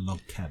into the log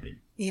cabin.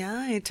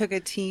 Yeah, I took a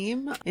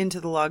team into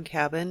the log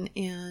cabin,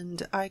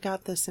 and I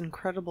got this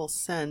incredible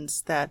sense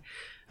that,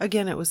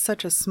 again, it was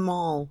such a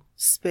small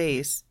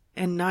space,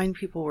 and 9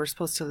 people were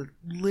supposed to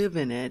live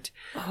in it.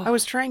 I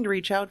was trying to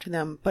reach out to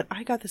them, but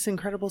I got this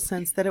incredible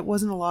sense that it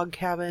wasn't a log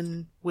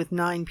cabin with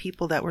 9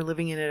 people that were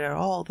living in it at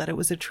all, that it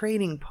was a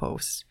trading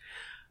post,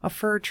 a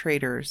fur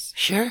traders.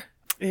 Sure.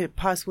 It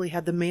possibly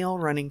had the mail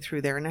running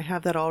through there, and I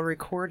have that all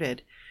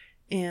recorded.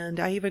 And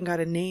I even got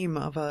a name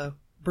of a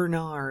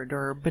Bernard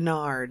or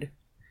Bernard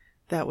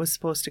that was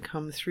supposed to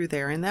come through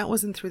there. And that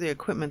wasn't through the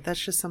equipment. That's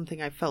just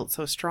something I felt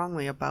so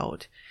strongly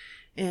about.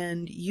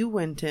 And you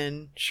went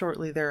in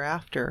shortly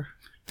thereafter.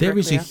 There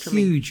is a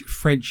huge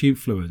French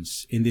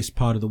influence in this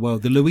part of the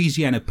world. The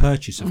Louisiana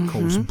Purchase, of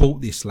course,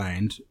 bought this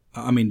land.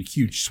 I mean,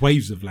 huge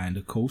swathes of land,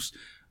 of course,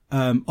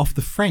 off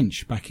the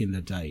French back in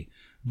the day.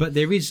 But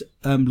there is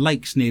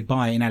lakes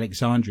nearby in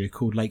Alexandria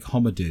called Lake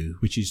Homadou,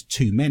 which is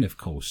 2 men, of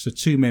course. So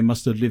 2 men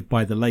must have lived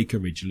by the lake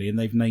originally, and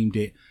they've named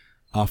it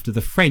after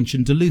the French.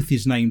 And Duluth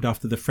is named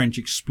after the French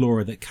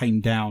explorer that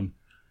came down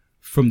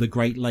from the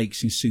Great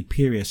Lakes in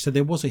Superior. So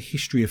there was a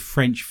history of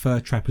French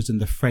fur trappers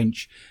and the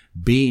French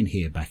being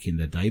here back in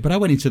the day. But I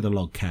went into the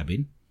log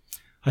cabin.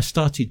 I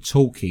started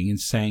talking and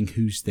saying,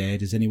 who's there?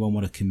 Does anyone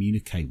want to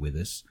communicate with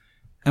us?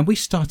 And we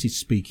started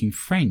speaking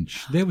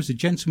French. There was a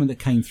gentleman that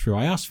came through.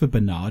 I asked for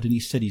Bernard, and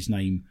he said his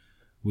name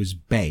was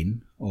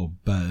Ben, or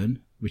Bern,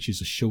 which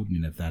is a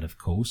shortening of that, of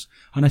course.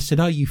 And I said,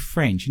 are you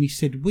French? And he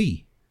said,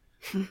 oui.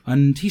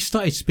 And he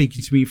started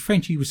speaking to me in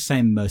French. He was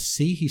saying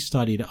merci. He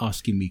started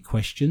asking me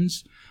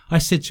questions. I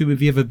said to him,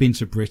 have you ever been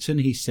to Britain?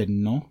 He said,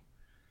 no.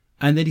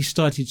 And then he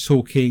started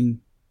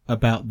talking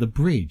about the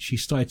bridge. He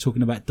started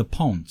talking about the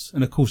pont.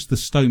 And of course, the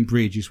stone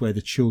bridge is where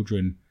the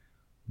children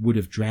would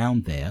have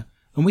drowned there.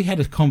 And we had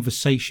a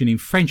conversation in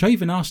French. I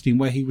even asked him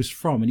where he was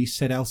from, and he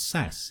said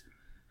Alsace,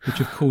 which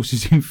of course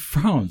is in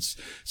France.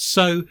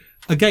 So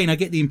again, I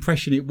get the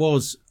impression it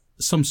was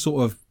some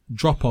sort of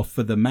drop off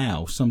for the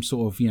mail, some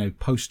sort of,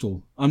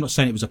 postal. I'm not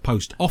saying it was a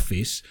post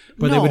office,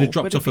 but they would have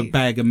dropped off a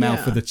bag of mail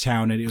for the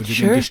town, and it would have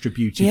been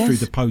distributed through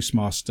the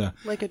postmaster.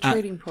 Like a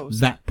trading post.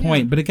 That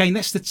point. Yeah. But again,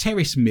 that's the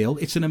Terrace Mill.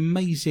 It's an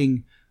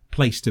amazing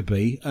place to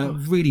be. A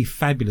really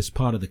fabulous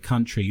part of the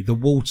country. The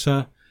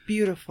water.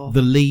 Beautiful.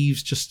 The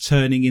leaves just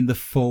turning in the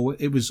fall.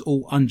 It was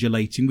all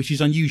undulating, which is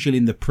unusual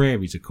in the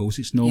prairies, of course.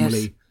 It's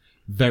normally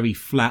very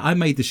flat. I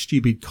made the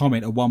stupid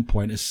comment at one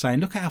point as saying,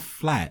 look how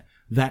flat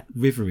that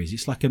river is.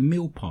 It's like a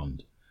mill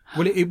pond.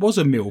 Well, it was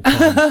a mill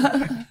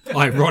pond,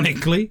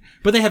 ironically.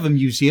 But they have a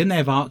museum. They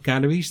have art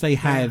galleries. They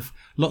have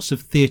lots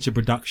of theatre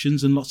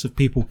productions, and lots of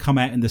people come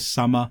out in the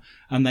summer,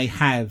 and they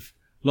have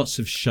lots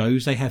of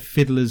shows. They have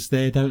fiddlers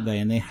there, don't they?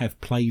 And they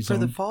have plays For on.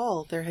 the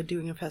fall, they're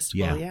doing a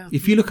festival, yeah.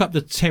 If you look up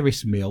the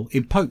Terrace Mill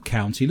in Polk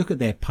County, look at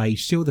their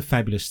page, see all the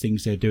fabulous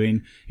things they're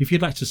doing. If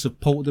you'd like to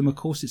support them, of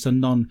course, it's a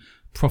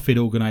non-profit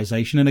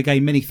organisation. And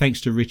again, many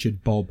thanks to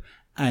Richard, Bob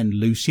and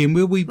Lucy. And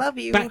we'll be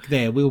back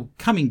there. We're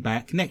coming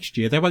back next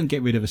year. They won't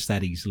get rid of us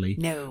that easily.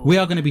 No. We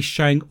are going to be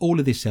showing all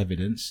of this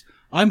evidence.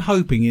 I'm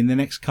hoping in the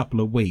next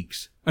couple of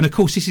weeks. And of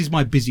course, this is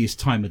my busiest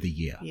time of the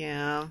year.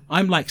 Yeah.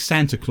 I'm like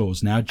Santa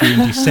Claus now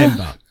during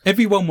December.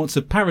 Everyone wants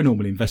a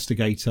paranormal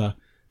investigator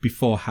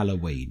before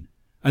Halloween.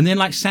 And then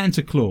like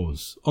Santa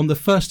Claus, on the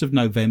 1st of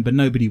November,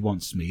 nobody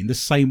wants me. In the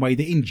same way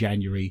that in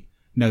January,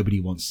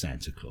 nobody wants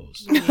Santa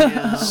Claus.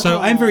 Yeah. So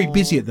I'm very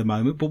busy at the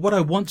moment. But what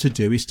I want to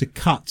do is to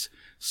cut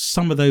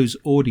some of those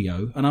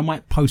audio. And I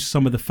might post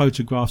some of the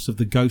photographs of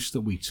the ghosts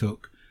that we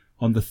took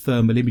on the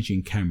thermal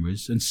imaging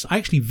cameras. And I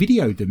actually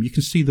videoed them. You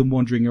can see them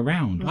wandering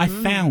around. I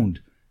found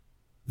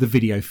the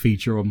video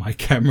feature on my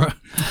camera.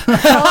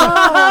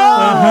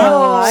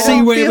 I See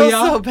don't where feel we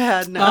are? so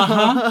bad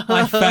now.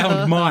 I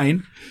found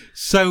mine.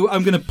 So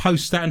I'm going to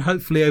post that, and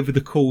hopefully over the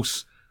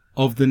course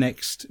of the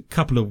next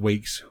couple of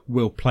weeks,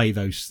 we'll play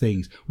those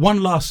things.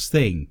 One last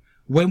thing.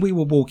 When we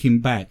were walking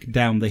back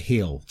down the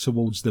hill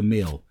towards the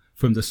mill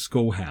from the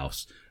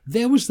schoolhouse,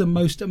 there was the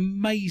most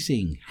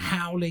amazing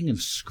howling and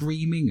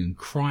screaming and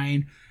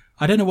crying.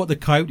 I don't know what the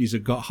coyotes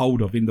had got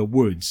hold of in the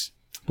woods,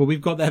 but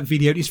we've got that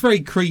video. It's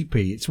very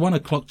creepy. It's 1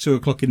 o'clock, 2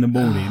 o'clock in the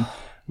morning.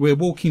 We're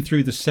walking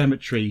through the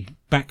cemetery,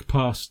 back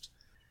past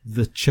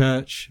the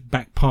church,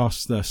 back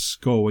past the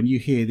school, and you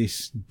hear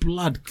this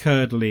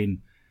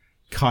blood-curdling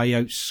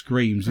coyote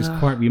screams. It's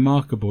quite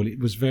remarkable. It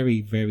was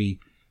very, very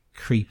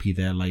creepy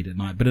there late at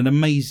night, but an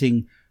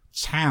amazing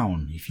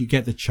town. If you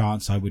get the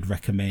chance, I would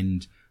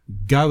recommend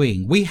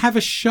going. We have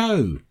a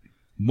show.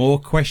 More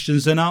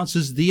questions than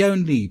answers. The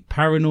only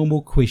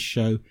paranormal quiz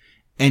show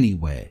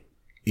anywhere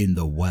in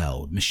the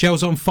world.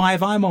 Michelle's on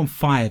 5, I'm on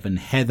 5, and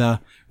Heather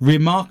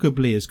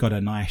remarkably has got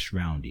a nice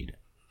rounded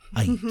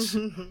 8.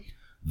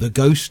 The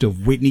ghost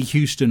of Whitney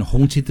Houston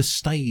haunted the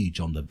stage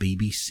on the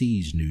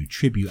BBC's new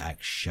tribute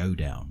act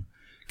Showdown.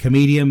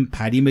 Comedian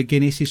Paddy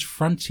McGuinness is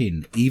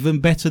fronting even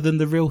better than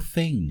the real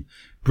thing,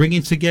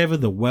 bringing together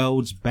the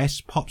world's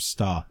best pop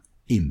star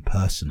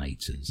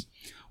impersonators.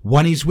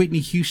 One is Whitney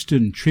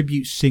Houston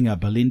tribute singer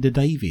Belinda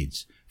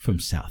Davids from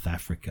South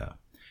Africa.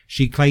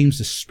 She claims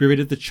the spirit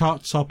of the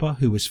chart topper,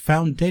 who was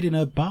found dead in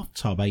her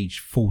bathtub aged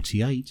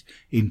 48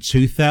 in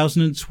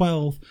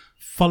 2012,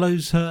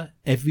 follows her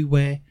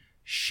everywhere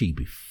she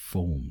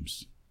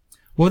performs.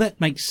 Well,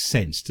 that makes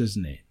sense,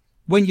 doesn't it?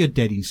 When you're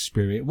dead in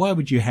spirit, why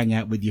would you hang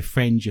out with your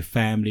friends, your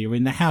family, or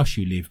in the house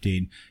you lived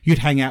in? You'd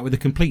hang out with a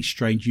complete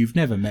stranger you've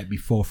never met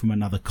before from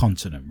another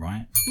continent,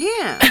 right?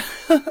 Yeah.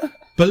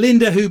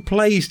 Belinda, who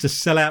plays to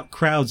sell out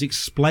crowds,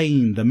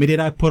 explained, the minute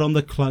I put on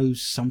the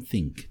clothes,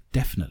 something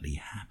definitely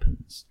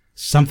happens.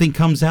 Something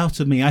comes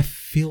out of me. I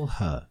feel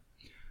her.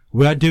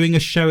 We are doing a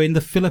show in the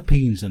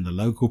Philippines, and the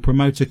local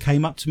promoter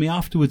came up to me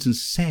afterwards and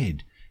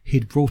said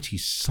he'd brought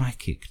his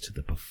psychic to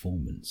the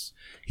performance.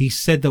 He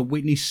said that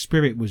Whitney's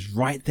spirit was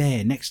right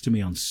there next to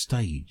me on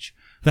stage.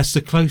 That's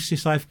the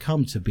closest I've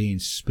come to being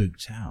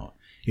spooked out.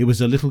 It was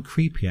a little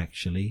creepy,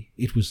 actually.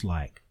 It was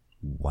like,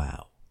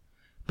 wow.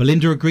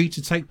 Belinda agreed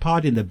to take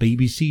part in the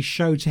BBC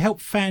show to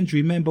help fans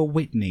remember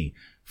Whitney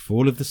for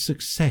all of the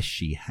success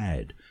she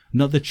had,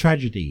 not the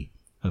tragedy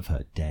of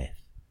her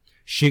death.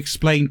 She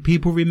explained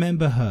people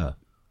remember her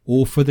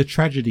all for the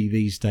tragedy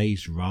these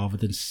days rather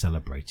than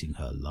celebrating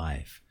her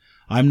life.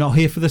 I'm not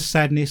here for the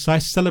sadness. I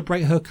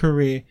celebrate her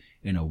career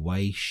in a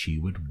way she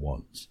would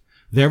want.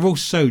 There are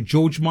also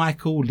George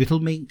Michael, Little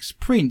Minx,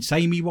 Prince,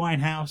 Amy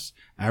Winehouse,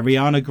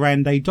 Ariana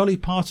Grande, Dolly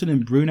Parton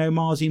and Bruno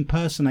Mars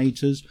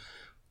impersonators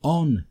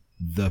on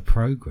the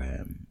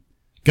programme.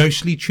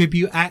 Ghostly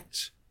tribute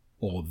act,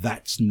 or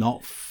that's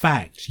not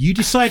fact. You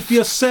decide for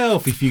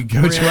yourself if you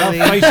go to our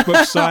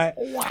Facebook site.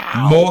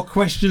 Wow. More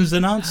questions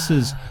than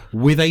answers.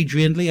 With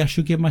Adrian Lee, I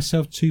shall give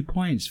myself 2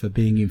 points for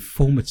being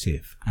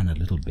informative and a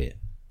little bit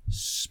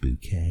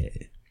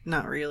spooky.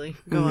 Not really.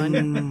 Go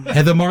on.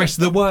 Heather Morris,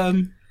 the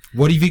Worm.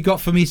 What have you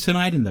got for me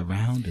tonight in the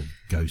round of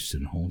ghosts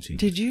and hauntings?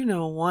 Did you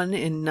know 1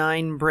 in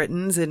 9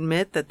 Britons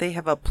admit that they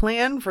have a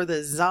plan for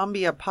the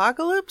zombie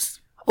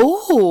apocalypse?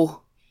 Ooh.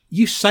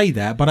 You say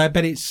that, but I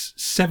bet it's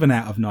 7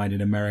 out of 9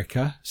 in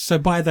America. So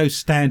by those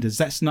standards,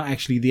 that's not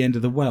actually the end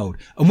of the world.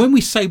 And when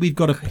we say we've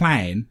got a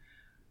plan,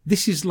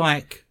 this is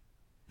like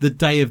the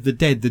Day of the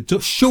Dead,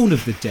 the Shaun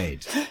of the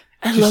Dead.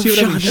 I love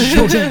Shaun of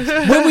the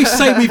Dead. When we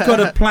say we've got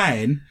a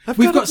plan,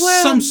 we've got a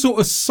plan. some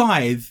sort of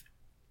scythe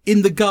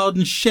in the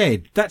garden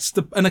shed. That's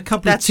a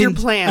couple That's of your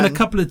tins, plan. and a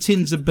couple of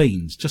tins of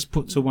beans just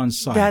put to one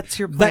side. That's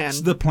your plan.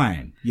 That's the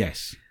plan.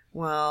 Yes.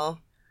 Well,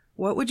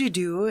 what would you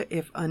do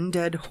if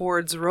undead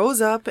hordes rose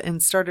up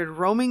and started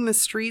roaming the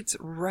streets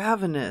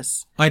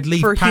ravenous I'd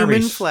leave for human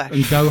Paris flesh?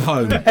 and go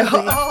home.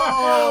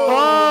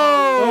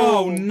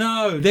 Oh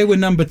no! They were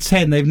number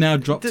 10. They've now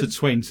dropped to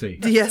 20.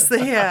 Yes,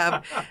 they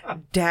have.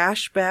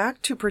 Dash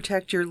back to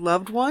protect your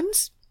loved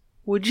ones?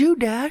 Would you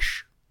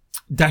dash?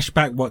 Dash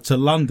back what to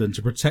London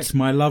to protect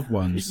my loved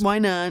ones? Why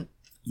not?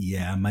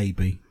 Yeah,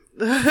 maybe.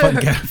 If I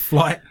can get a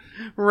flight.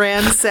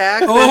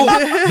 Ransack. Oh,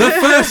 the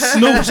first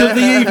snort of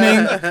the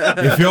evening.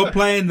 If you're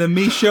playing the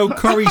Michelle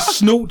Curry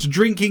snort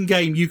drinking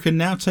game, you can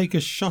now take a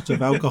shot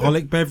of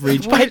alcoholic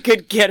beverage. I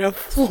could get a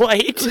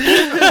flight.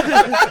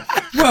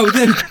 Well,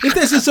 then, if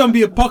there's a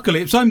zombie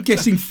apocalypse, I'm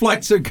guessing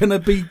flights are going to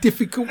be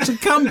difficult to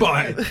come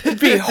by. It'd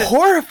be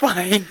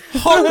horrifying.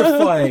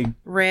 Horrifying.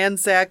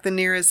 Ransack the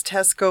nearest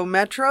Tesco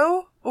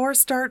Metro or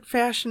start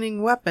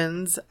fashioning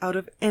weapons out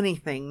of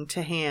anything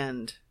to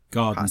hand.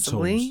 Garden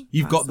Possibly. tools.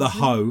 You've got the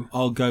hoe.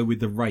 I'll go with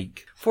the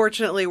rake.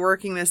 Fortunately,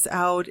 working this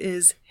out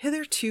is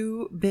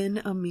hitherto been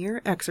a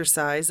mere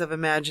exercise of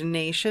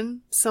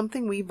imagination,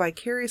 something we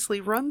vicariously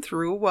run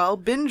through while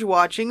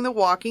binge-watching The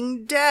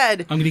Walking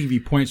Dead. I'm going to give you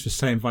points for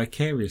saying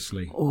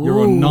vicariously. You're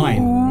on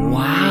 9.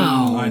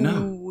 Wow. I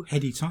know.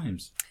 Heady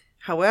times.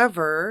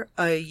 However,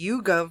 a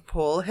YouGov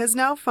poll has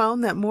now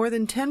found that more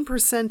than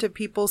 10% of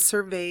people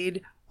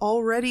surveyed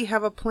already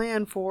have a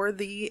plan for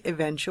the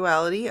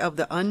eventuality of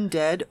the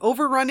undead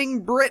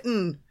overrunning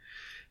Britain.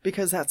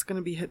 Because that's going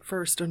to be hit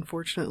first,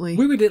 unfortunately.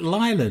 We're at Little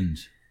Island.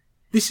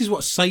 This is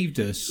what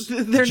saved us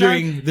They're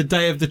during the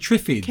day of the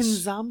Triffids. Can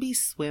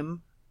zombies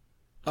swim?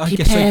 I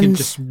guess they can Depends.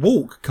 just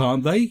walk,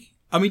 can't they?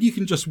 I mean, you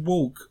can just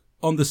walk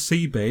on the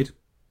seabed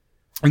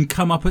and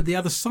come up at the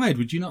other side,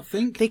 would you not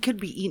think? They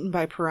could be eaten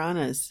by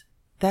piranhas.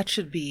 That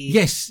should be...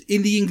 Yes,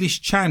 in the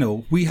English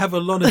Channel, we have a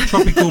lot of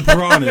tropical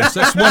piranhas.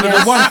 That's one of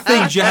the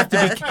things you have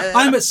to be...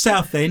 I'm at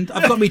Southend.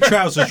 I've got my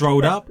trousers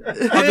rolled up. I've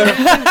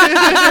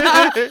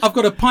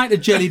got a pint of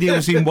jelly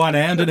deals in one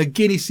hand and a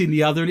Guinness in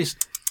the other, and it's...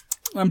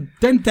 them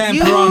damn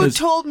You piranhas.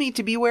 told me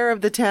to beware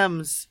of the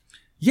Thames.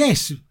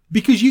 Yes,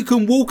 because you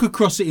can walk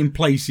across it in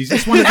places.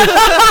 It's one of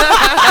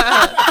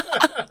the...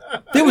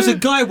 There was a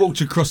guy walked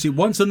across it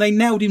once and they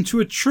nailed him to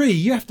a tree.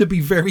 You have to be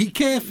very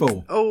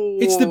careful. Oh.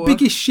 It's the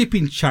biggest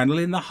shipping channel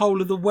in the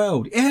whole of the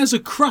world. It has a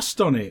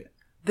crust on it.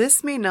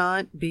 This may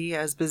not be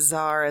as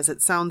bizarre as it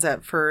sounds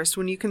at first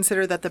when you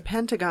consider that the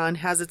Pentagon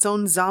has its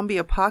own zombie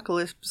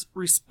apocalypse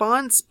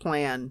response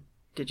plan.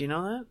 Did you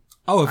know that?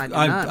 Oh, I did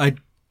not.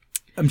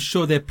 I'm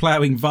sure they're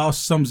ploughing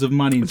vast sums of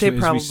money into They it as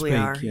we probably speak.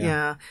 are,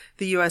 yeah.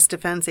 The U.S.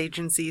 Defense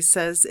Agency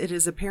says it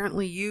is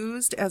apparently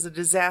used as a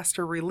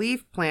disaster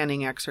relief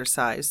planning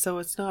exercise, so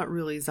it's not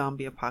really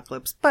zombie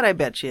apocalypse, but I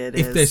bet you it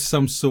is. If there's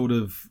some sort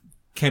of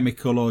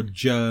chemical or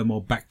germ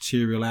or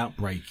bacterial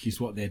outbreak is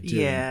what they're doing.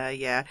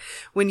 Yeah.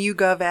 When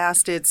YouGov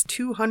asked its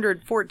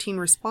 214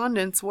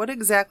 respondents what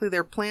exactly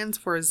their plans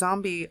for a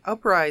zombie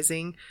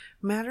uprising,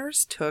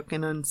 matters took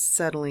an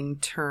unsettling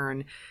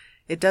turn.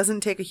 It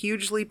doesn't take a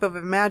huge leap of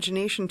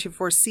imagination to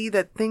foresee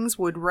that things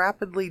would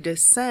rapidly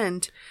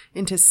descend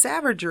into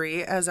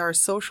savagery as our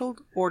social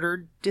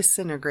order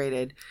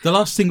disintegrated. The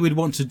last thing we'd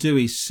want to do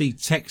is see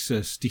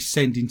Texas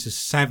descend into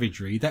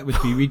savagery. That would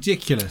be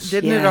ridiculous.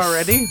 Didn't it Yes.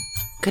 already?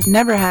 Could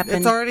never happen.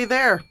 It's already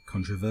there.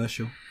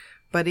 Controversial.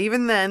 But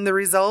even then, the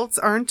results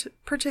aren't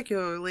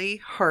particularly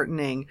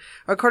heartening.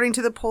 According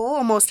to the poll,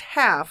 almost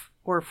half,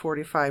 or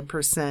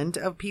 45%,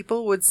 of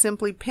people would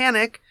simply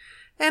panic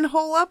and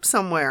hole up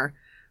somewhere.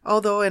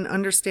 Although an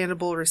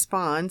understandable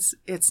response,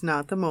 it's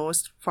not the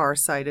most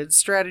far-sighted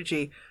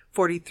strategy.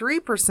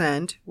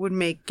 43% would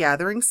make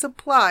gathering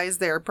supplies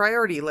their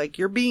priority, like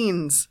your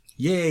beans.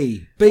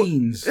 Yay,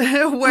 beans.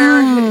 And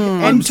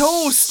I'm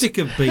sick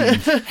of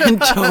beans.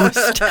 And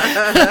toast.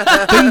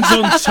 Beans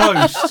on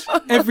toast.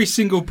 Every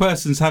single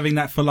person's having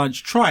that for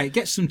lunch. Try it.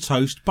 Get some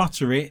toast,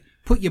 butter it,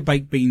 put your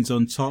baked beans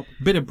on top,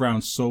 bit of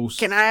brown sauce.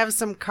 Can I have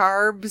some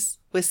carbs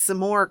with some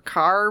more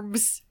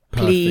carbs?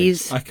 Perfect.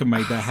 Please. I can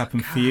make that happen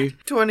for you.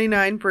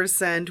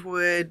 29%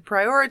 would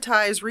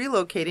prioritize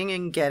relocating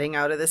and getting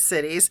out of the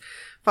cities.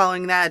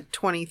 Following that,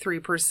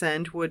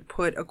 23% would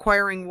put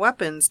acquiring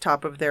weapons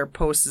top of their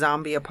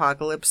post-zombie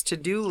apocalypse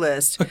to-do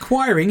list.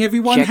 Acquiring,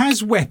 everyone Check.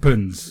 has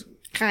weapons.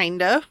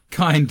 Kinda.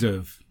 Kind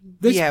of.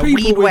 There's Yeah,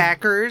 people weed with-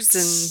 whackers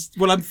and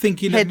Well, I'm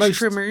thinking that hedge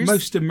trimmers.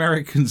 most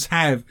Americans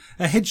have.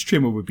 A hedge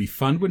trimmer would be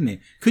fun, wouldn't it?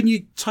 Couldn't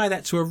you tie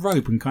that to a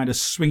rope and kind of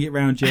swing it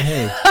round your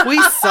head? we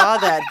saw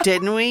that,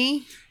 didn't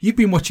we? You've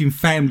been watching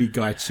Family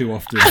Guy too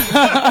often.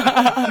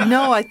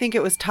 No, I think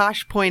it was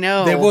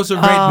Tosh.0. There was a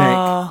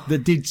redneck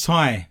that did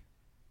tie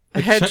a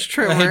hedge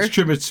trimmer. a hedge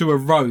trimmer to a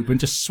rope and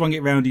just swung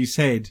it round his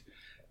head.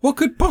 What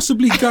could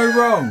possibly go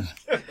wrong?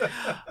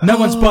 No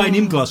one's buying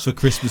him glass for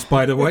Christmas,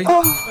 by the way.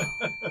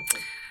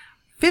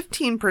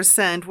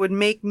 15% would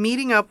make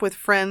meeting up with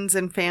friends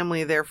and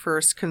family their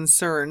first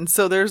concern.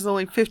 So there's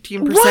only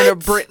 15% of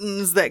What?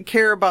 Britons that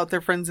care about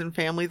their friends and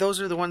family.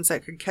 Those are the ones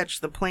that could catch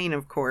the plane,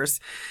 of course.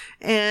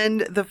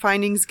 And the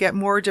findings get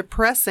more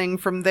depressing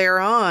from there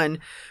on,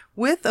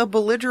 with a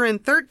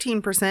belligerent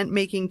 13%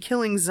 making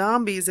killing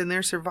zombies and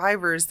their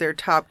survivors their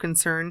top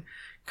concern,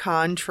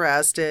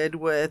 contrasted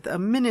with a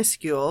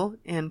minuscule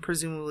and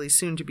presumably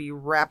soon to be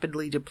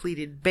rapidly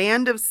depleted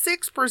band of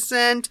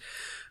 6%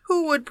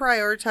 who would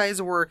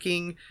prioritize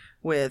working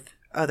with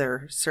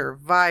other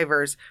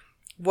survivors.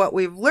 What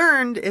we've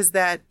learned is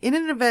that in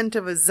an event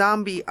of a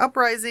zombie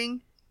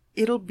uprising,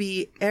 it'll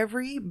be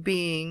every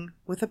being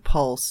with a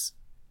pulse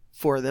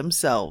for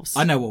themselves.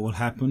 I know what will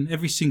happen.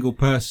 Every single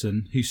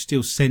person who's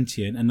still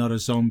sentient and not a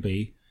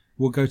zombie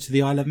will go to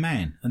the Isle of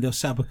Man, and they'll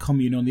set up a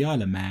commune on the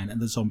Isle of Man,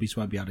 and the zombies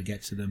won't be able to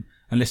get to them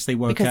unless they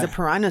work because out. the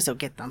piranhas will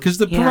get them. Because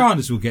the Yeah.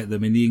 piranhas will get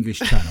them in the English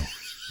Channel.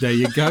 There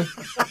you go.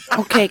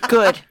 Okay,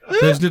 good.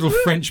 Those little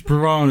French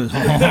piranhas.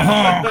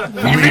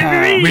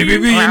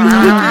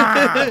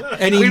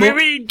 Any more?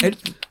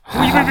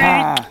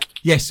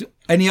 Yes.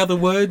 Any other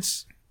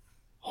words?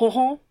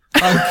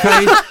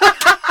 Okay.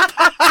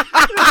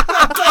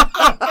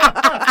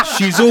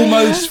 She's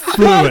almost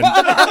fluent.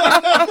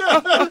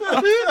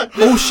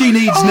 All she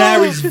needs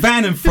now is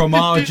Van and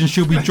fromage, and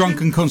she'll be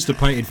drunk and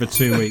constipated for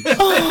 2 weeks.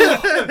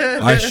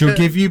 I shall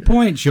give you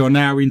points. You're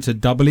now into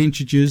double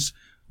integers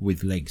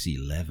with legs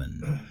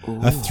 11.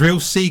 A thrill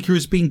seeker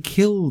has been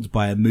killed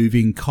by a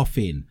moving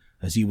coffin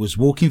as he was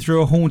walking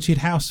through a haunted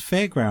house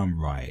fairground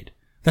ride.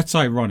 That's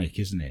ironic,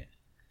 isn't it?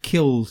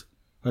 Killed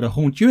at a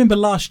haunt. Do you remember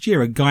last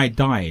year a guy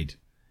died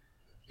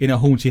in a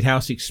haunted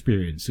house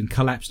experience and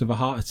collapsed of a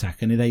heart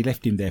attack, and they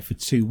left him there for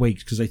 2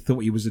 weeks because they thought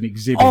he was an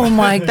exhibit? Oh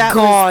my That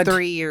God. was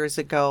 3 years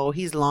ago.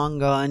 He's long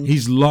gone.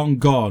 He's long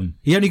gone.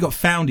 He only got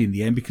found in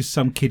the end because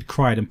some kid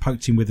cried and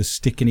poked him with a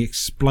stick and he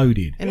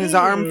exploded. And his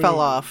arm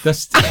fell off.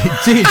 It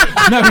did.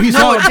 No, his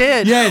No, arm. it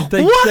did. Yeah,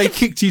 they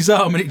kicked his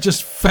arm and it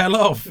just fell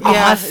off.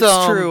 Yeah, it's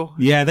Awesome. true.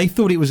 Yeah, they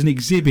thought it was an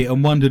exhibit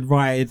and wondered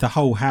why the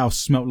whole house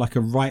smelt like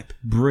a ripe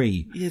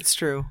brie. It's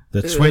true.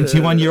 The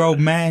 21-year-old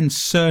man,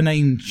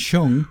 surnamed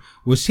Chung,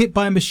 was hit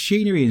by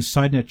machinery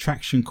inside an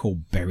attraction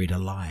called Buried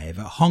Alive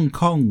at Hong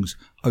Kong's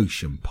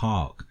Ocean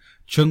Park.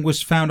 Chung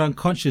was found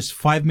unconscious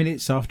 5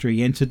 minutes after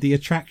he entered the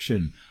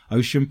attraction.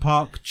 Ocean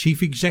Park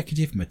Chief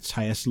Executive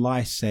Mqta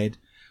Lai said,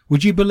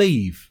 "Would you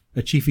believe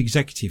a chief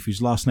executive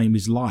whose last name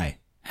is Lai?"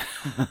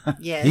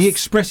 Yes. He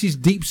expresses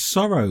deep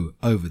sorrow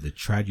over the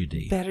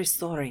tragedy. Very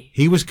sorry.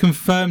 He was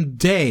confirmed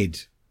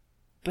dead.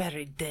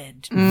 Very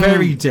dead.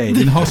 Very dead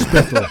in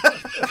hospital.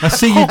 I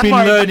see you've been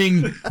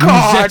learning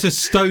Rosetta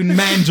Stone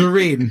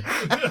Mandarin.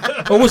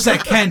 Or was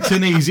that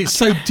Cantonese? It's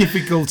so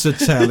difficult to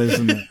tell,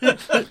 isn't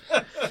it?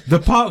 The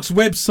park's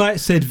website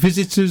said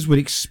visitors would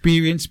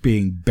experience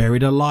being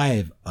buried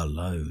alive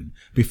alone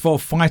before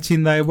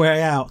fighting their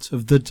way out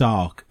of the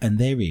dark and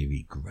their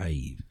eerie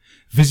grave.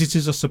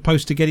 Visitors are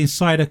supposed to get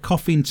inside a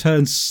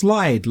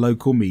coffin-turned-slide,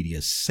 local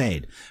media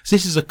said. So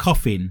this is a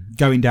coffin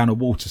going down a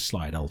water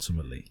slide,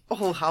 ultimately.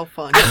 Oh, how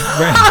fun.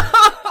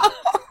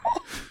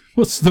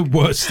 What's the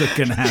worst that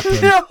can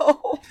happen?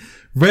 No.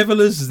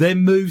 Revelers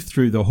then moved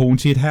through the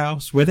haunted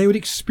house, where they would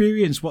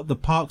experience what the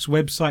park's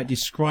website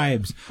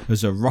describes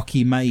as a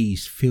rocky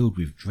maze filled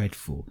with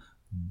dreadful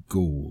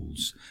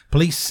ghouls.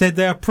 Police said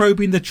they are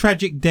probing the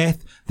tragic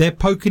death, they're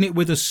poking it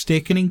with a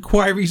stick, and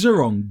inquiries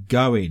are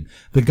ongoing.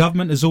 The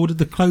government has ordered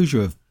the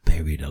closure of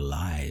Buried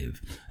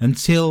Alive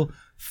until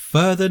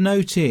further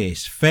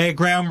notice.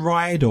 Fairground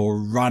ride or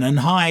run and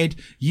hide?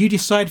 You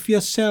decide for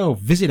yourself.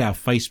 Visit our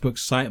Facebook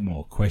site.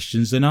 More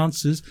questions than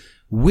answers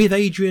with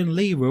Adrian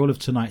Lee, where all of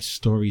tonight's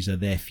stories are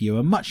there for you,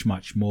 and much,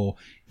 much more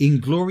in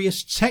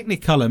glorious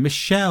Technicolor.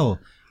 Michelle,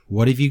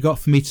 what have you got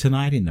for me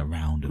tonight in the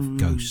round of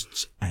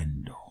ghosts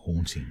and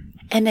haunting?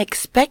 An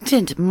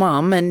expectant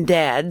mom and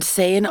dad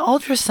say an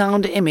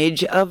ultrasound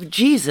image of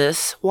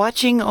Jesus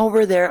watching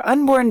over their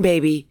unborn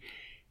baby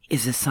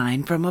is a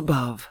sign from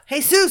above.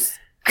 Jesus!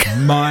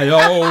 My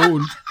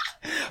own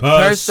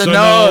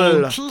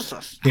personal.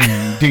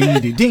 Ding,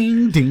 ding, ding,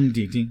 ding, ding,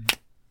 ding, ding.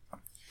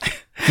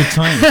 Good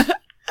times.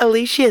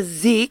 Alicia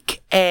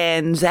Zeke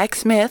and Zach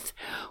Smith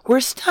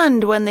were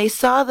stunned when they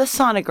saw the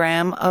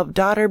sonogram of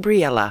daughter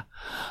Briella,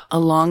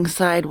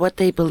 alongside what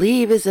they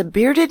believe is a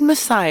bearded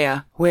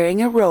Messiah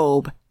wearing a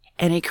robe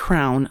and a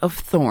crown of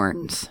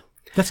thorns.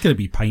 That's going to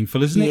be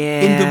painful, isn't it?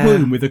 Yeah. In the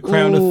womb with a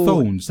crown of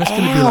thorns. That's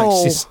going to be like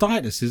Ow.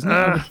 cystitis, isn't it?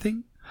 I would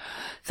think.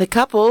 The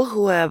couple,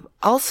 who have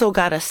also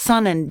got a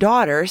son and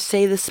daughter,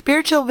 say the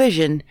spiritual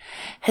vision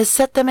has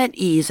set them at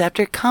ease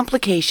after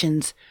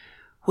complications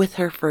with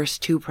her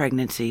first 2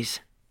 pregnancies.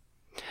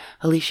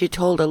 Alicia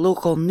told a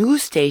local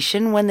news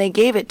station when they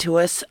gave it to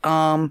us,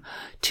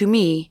 to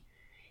me,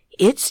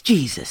 it's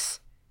Jesus,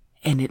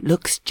 and it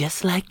looks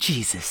just like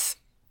Jesus.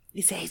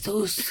 It's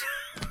Jesus.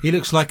 He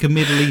looks like a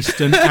Middle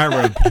Eastern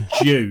Arab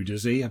Jew,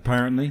 does he,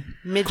 apparently?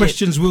 Midget.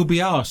 Questions will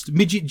be asked.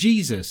 Midget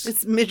Jesus.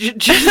 It's midget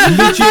Jesus.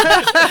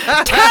 Midget.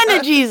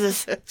 Tiny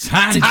Jesus.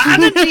 Tiny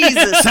Tiny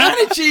Jesus.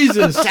 Tiny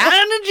Jesus.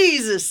 Tiny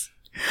Jesus.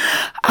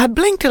 I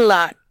blinked a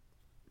lot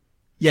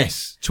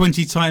Yes,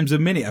 20 times a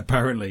minute,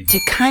 apparently. to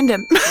kind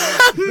of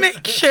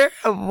make sure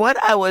of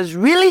what I was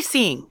really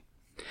seeing.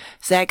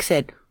 Zach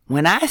said,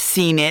 when I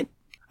seen it,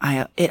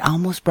 it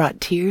almost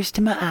brought tears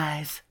to my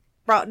eyes.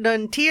 Brought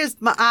done tears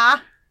to my eye.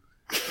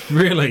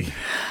 Really?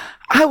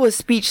 I was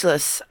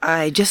speechless.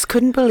 I just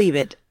couldn't believe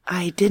it.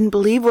 I didn't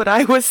believe what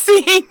I was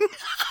seeing.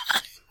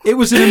 It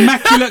was an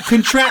immaculate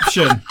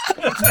contraption.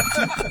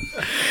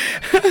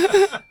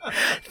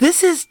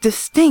 This is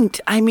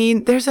distinct. I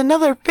mean, there's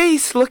another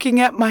face looking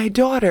at my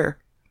daughter.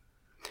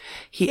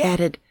 He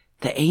added,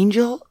 the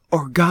angel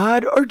or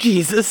God or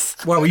Jesus.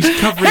 Well, he's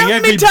covering Help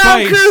every me, Tom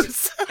base.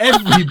 Cruise.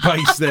 Every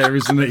base there,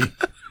 isn't he?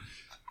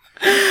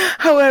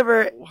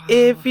 However,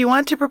 if you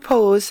want to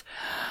propose,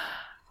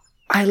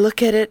 I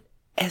look at it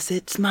as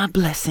it's my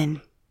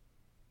blessing.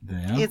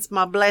 There. It's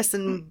my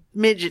blessing,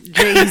 midget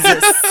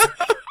Jesus.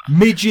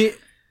 Midget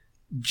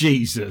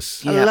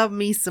Jesus. I love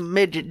me some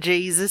midget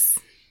Jesus.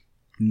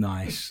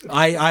 Nice.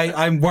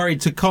 I'm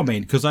worried to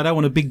comment because I don't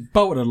want a big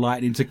bolt of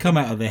lightning to come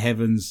out of the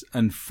heavens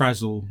and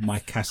frazzle my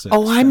cassette.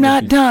 Oh, I'm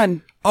not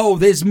done. Oh,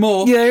 there's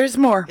more. Yeah, there's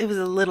more. It was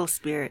a little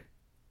spirit.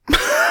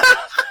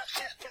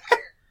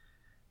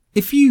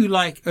 If you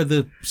are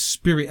the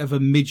spirit of a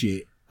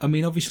midget, I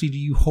mean, obviously, do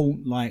you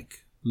haunt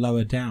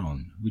lower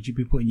down? Would you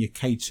be putting your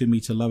K2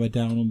 meter lower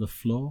down on the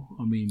floor?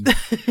 I mean,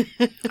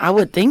 I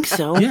would think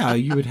so. yeah,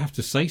 you would have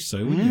to say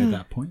so, wouldn't you, at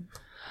that point?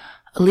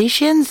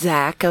 Alicia and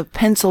Zach of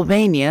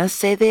Pennsylvania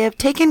say they have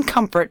taken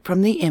comfort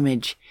from the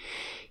image,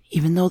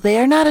 even though they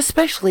are not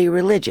especially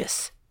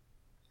religious.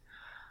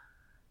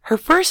 Her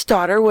first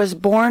daughter was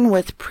born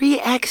with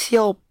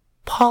preaxial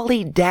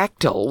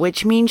polydactyl,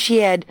 which means she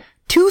had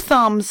 2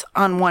 thumbs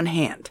on one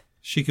hand.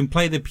 She can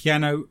play the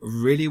piano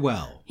really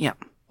well.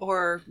 Yep.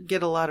 Or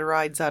get a lot of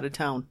rides out of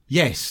town.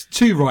 Yes,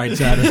 2 rides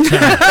out of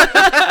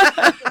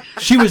town.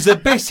 She was the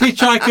best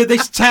hitchhiker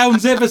this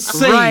town's ever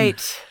seen.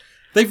 Right.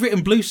 They've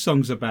written blues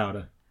songs about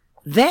her.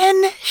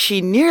 Then she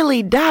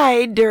nearly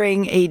died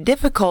during a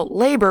difficult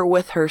labor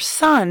with her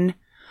son,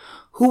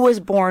 who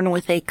was born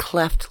with a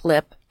cleft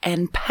lip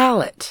and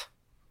palate.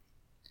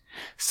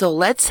 So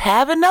let's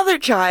have another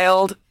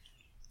child.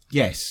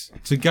 Yes,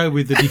 to go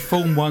with the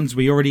deformed ones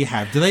we already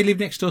have. Do they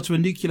live next door to a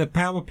nuclear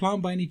power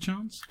plant by any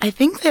chance? I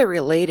think they're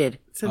related.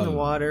 It's in the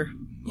water.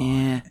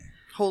 Yeah.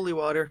 Holy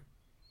water.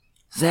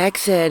 Zach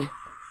said,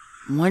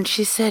 once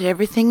she said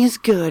everything is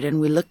good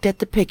and we looked at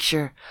the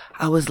picture,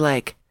 I was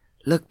like,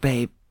 look,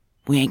 babe,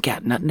 we ain't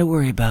got nothing to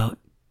worry about.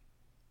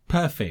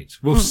 Perfect.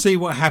 We'll see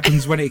what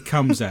happens when it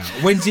comes out.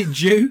 When's it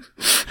due?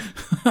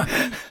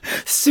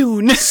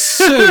 Soon.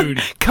 Soon.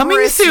 Coming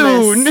Christmas.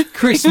 soon.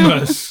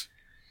 Christmas.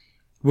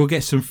 We'll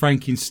get some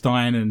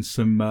Frankenstein and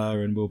some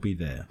myrrh and we'll be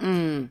there.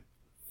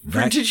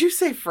 That- Did you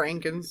say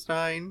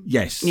Frankenstein?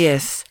 Yes.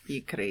 Yes.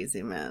 You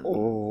crazy man.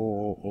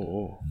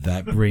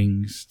 That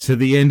brings to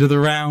the end of the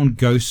round,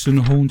 Ghosts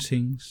and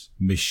Hauntings.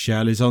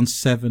 Michelle is on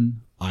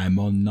 7. I'm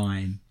on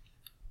 9.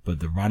 But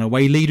the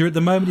runaway leader at the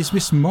moment is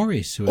Miss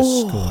Morris, who has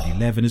scored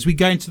 11. As we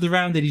go into the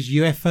round, it is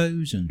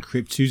UFOs and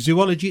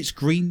cryptozoology. It's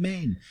green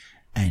men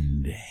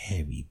and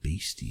hairy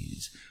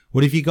beasties.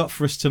 What have you got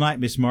for us tonight,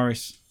 Miss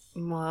Morris?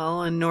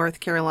 Well, a North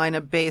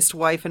Carolina-based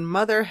wife and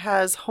mother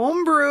has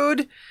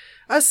homebrewed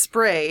a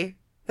spray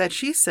that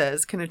she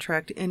says can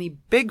attract any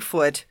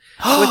Bigfoot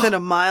within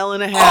 1.5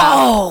 miles.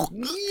 Oh,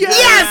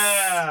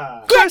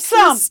 Yeah. get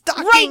some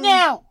stocking. right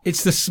now.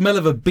 It's the smell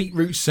of a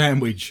beetroot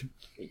sandwich.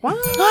 What?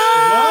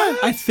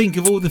 I think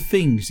of all the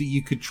things that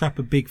you could trap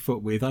a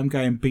Bigfoot with, I'm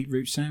going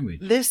beetroot sandwich.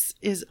 This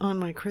is on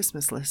my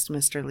Christmas list,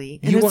 Mr. Lee.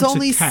 And You it's want to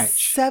only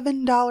catch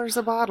 $7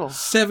 a bottle.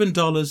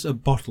 $7 a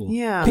bottle.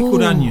 Yeah.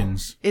 Pickled Ooh.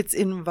 onions. It's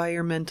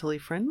environmentally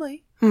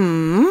friendly.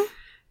 Hmm.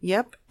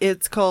 Yep.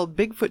 It's called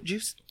Bigfoot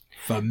juice.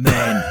 For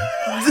men.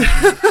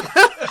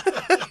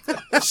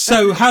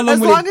 So how long As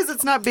will long it, as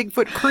it's not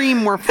Bigfoot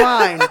cream, we're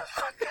fine.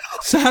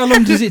 So how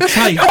long does it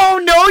take? Oh,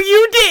 no,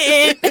 you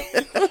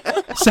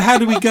didn't. So how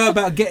do we go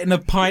about getting a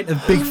pint of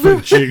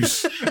Bigfoot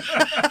juice?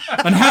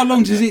 And how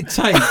long does it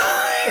take?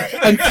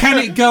 And can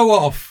it go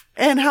off?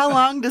 And how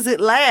long does it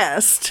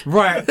last?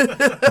 Right.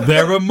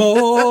 There are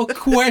more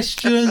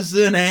questions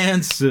than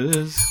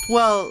answers.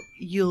 Well,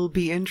 you'll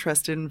be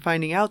interested in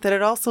finding out that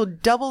it also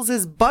doubles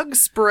as bug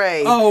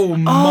spray. Oh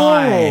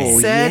my. Oh,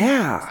 Said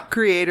yeah.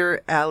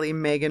 creator Allie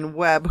Megan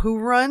Webb, who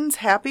runs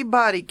Happy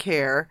Body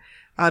Care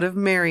out of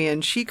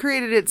Marion. She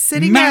created it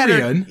sitting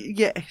Marion?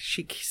 at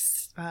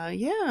her...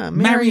 Yeah, Marion.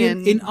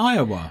 Marion in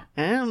Iowa.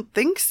 I don't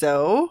think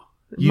so.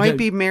 It You might don't-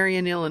 be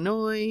Marion,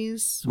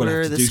 Illinois, We'll have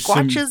where to the do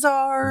some Squatches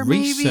are,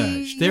 Research.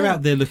 maybe. They're Yeah.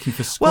 out there looking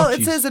for squatches. Well,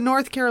 it says a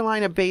North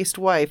Carolina-based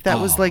wife. That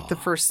was like the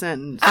first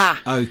sentence.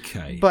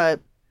 Okay. But,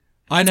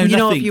 I know you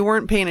know, nothing. if you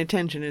weren't paying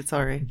attention, it's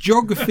all right.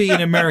 Geography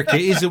in America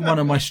isn't one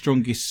of my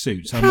strongest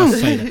suits, I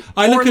must say that.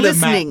 I Or look at a map.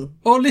 listening.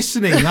 Or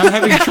listening. I'm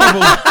having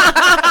trouble.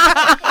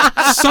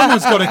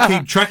 Someone's got to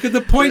keep track of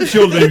the points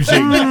you're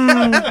losing.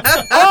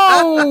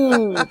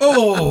 Oh.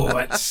 Oh,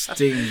 that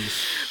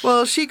stings.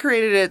 Well, she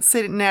created it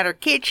sitting at her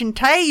kitchen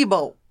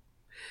table.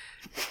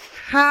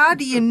 How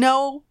do you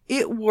know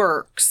it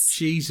works?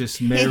 Jesus,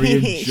 Mary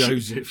and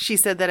Joseph. She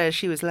said that as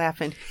she was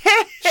laughing.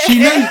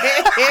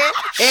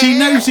 She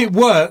knows it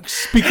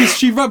works because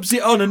she rubs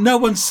it on and no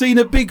one's seen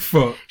a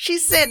Bigfoot. She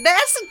said,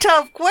 that's a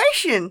tough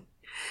question.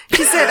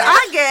 She said,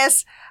 I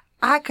guess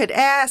I could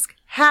ask,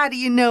 how do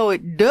you know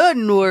it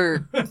doesn't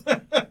work?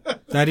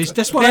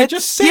 That's what I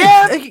just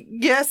said.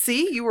 Yeah,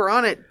 see, you were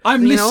on it.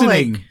 I'm You know,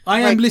 listening. I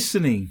am like-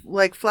 listening.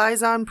 Like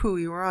flies on poo,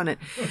 you were on it.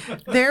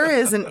 There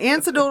is an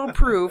anecdotal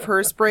proof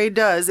her spray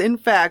does, in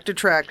fact,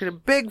 attract a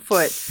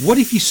Bigfoot. What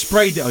if you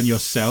sprayed it on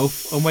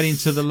yourself and went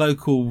into the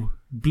local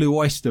Blue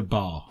Oyster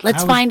bar?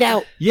 Let's find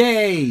out.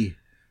 Yay!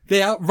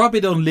 Rub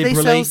it on They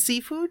liberally. sell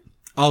seafood?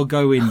 I'll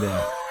go in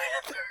there.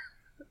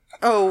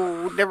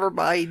 Oh, never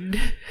mind.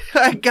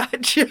 I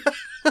got you.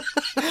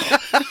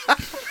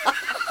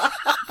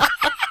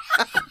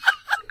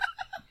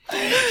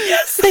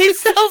 Yes, they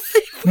sell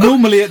seafood.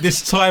 Normally at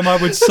this time I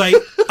would say,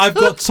 I've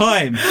got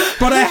time.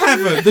 But I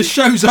haven't. The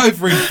show's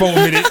over in 4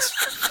 minutes.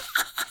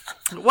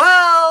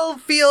 Well,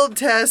 field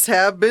tests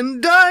have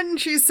been done,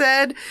 she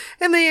said,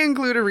 and they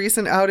include a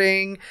recent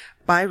outing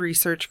by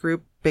research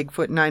group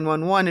Bigfoot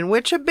 911, in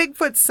which a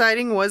Bigfoot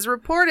sighting was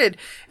reported.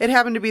 It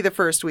happened to be the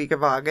first week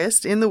of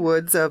August in the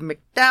woods of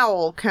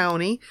McDowell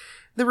County.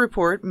 The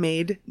report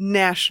made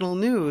national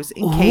news.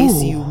 In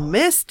case you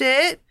missed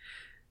it,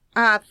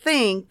 I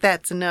think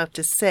that's enough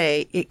to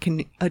say it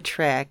can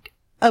attract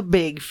a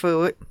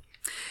Bigfoot.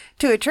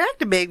 To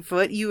attract a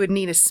Bigfoot, you would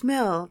need a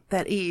smell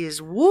that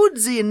is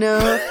woodsy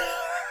enough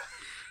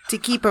to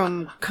keep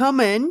them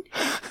coming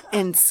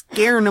and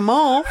scaring them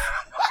off.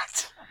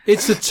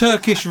 It's a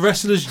Turkish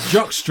wrestler's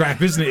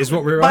jockstrap, isn't it? Is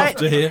what we're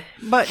after here.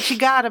 But you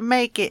gotta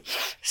make it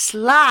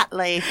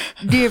slightly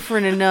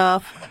different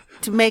enough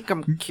to make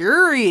them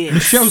curious.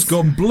 Michelle's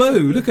gone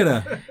blue. Look at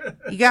her.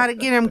 You gotta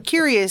get them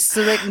curious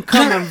so they can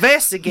come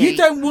investigate. You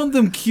don't want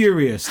them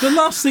curious. The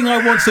last thing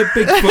I want's a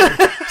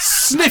Bigfoot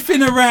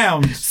sniffing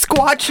around,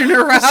 Squatching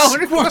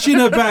around watching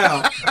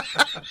about.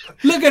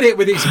 Look at it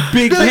with its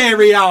big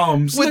hairy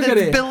arms. with Look at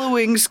its it.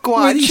 billowing With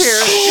squat its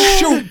chair.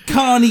 short,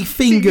 carny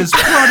fingers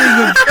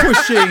prodding and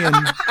pushing. And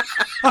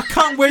I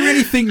can't wear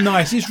anything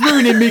nice. It's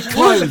ruining me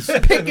clothes.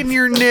 Picking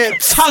your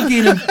nips.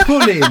 Tugging and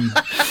pulling.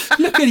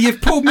 Look at it.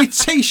 You've pulled me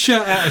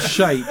t-shirt out of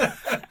shape.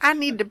 I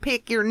need to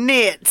pick your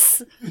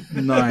nits.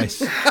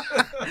 Nice.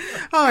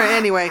 All right,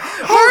 anyway.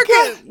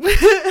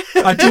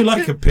 Market. I do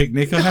like a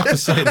picnic, I have to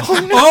say that.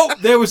 Oh,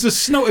 there was a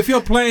snort. If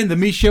you're playing the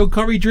Michelle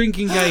Curry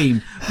drinking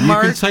game, you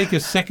can take a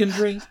second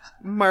drink.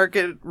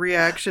 Market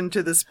reaction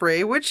to the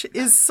spray, which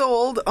is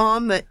sold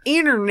on the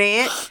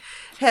internet,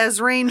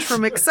 has ranged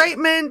from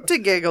excitement to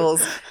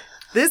giggles.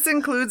 This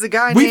includes a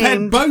guy We've had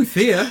named... both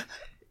here.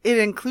 It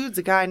includes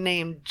a guy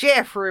named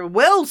Jeffrey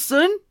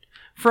Wilson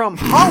from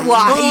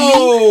Hawaii.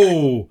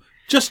 Oh,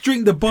 just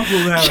drink the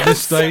bottle out at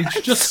this stage.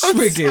 Just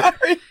swig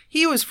it.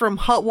 He was from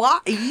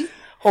Hawaii.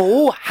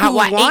 Oh, Who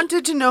Hawaii.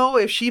 wanted to know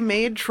if she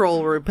made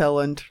troll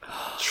repellent.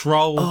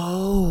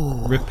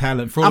 Troll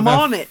repellent for all I'm of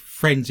our on it.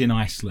 friends in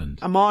Iceland.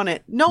 I'm on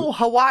it. No,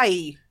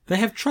 Hawaii. They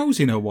have trolls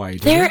in Hawaii.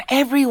 don't They're they?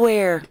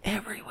 everywhere.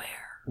 Everywhere.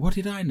 What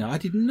did I know? I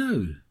didn't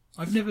know.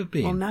 I've never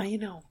been. Well, now you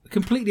know.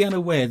 Completely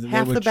unaware that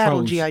Half there were the battle,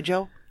 trolls G.I.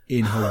 Joe.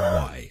 in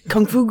Hawaii.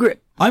 Kung Fu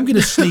grip. I'm going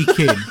to sneak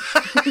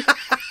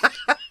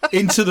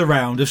into the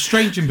round of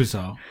Strange and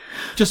Bizarre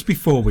just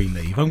before we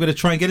leave. I'm going to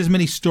try and get as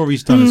many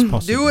stories done as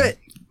possible. Do it.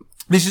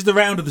 This is the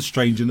round of the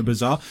Strange and the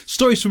Bizarre.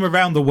 Stories from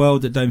around the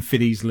world that don't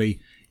fit easily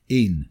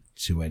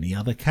into any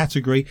other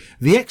category.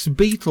 The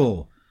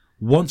ex-Beatle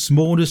wants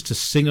mourners to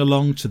sing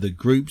along to the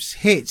group's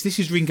hits. This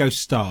is Ringo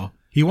Starr.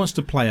 He wants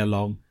to play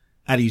along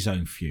at his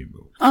own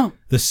funeral. Oh.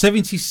 The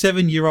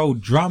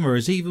 77-year-old drummer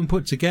has even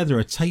put together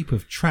a tape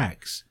of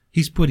tracks.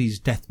 He's put his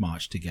death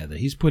march together.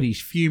 He's put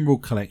his funeral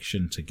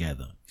collection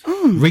together.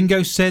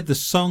 Ringo said the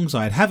songs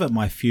I'd have at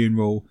my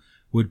funeral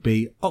would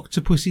be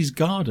Octopus's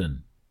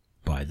Garden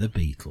by the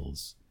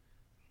Beatles.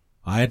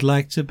 I'd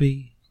like to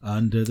be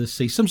under the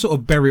sea. Some sort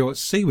of burial at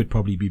sea would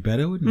probably be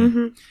better, wouldn't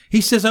it?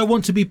 He says I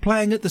want to be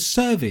playing at the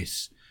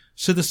service,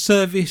 so the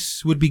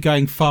service would be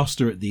going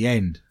faster at the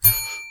end.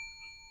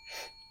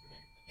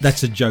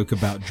 That's a joke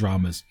about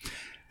drummers.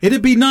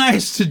 It'd be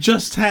nice to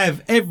just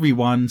have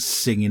everyone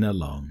singing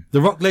along. The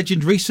rock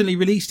legend recently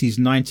released his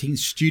 19th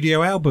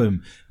studio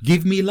album,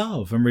 Give Me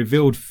Love, and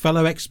revealed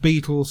fellow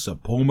ex-Beatle Sir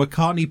Paul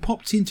McCartney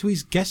popped into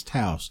his guest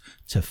house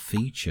to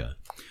feature.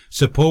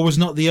 Sir Paul was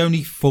not the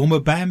only former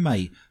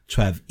bandmate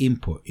to have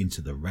input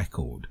into the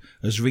record,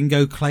 as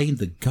Ringo claimed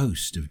the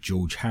ghost of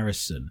George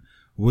Harrison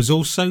was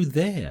also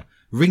there.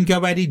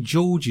 Ringo added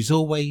George is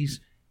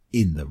always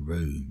in the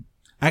room.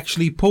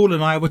 Actually, Paul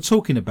and I were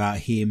talking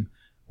about him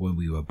when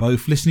we were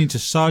both listening to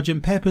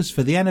Sgt. Pepper's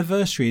for the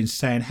anniversary and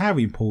saying how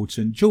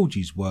important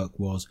George's work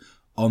was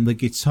on the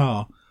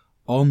guitar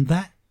on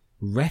that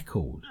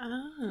record.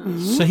 Oh.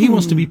 So he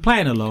wants to be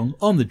playing along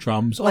on the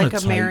drums, like on a a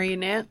tape.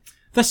 marionette.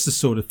 That's the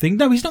sort of thing.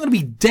 No, he's not going to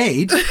be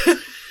dead.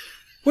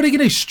 What are you going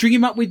to do? String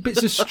him up with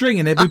bits of string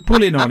and they'll be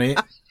pulling on it?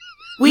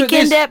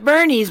 Weekend at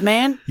Bernie's,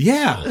 man.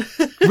 Yeah.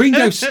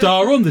 Ringo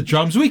Starr on the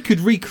drums. We could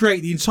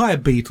recreate the entire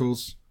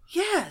Beatles.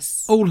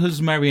 Yes. All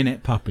as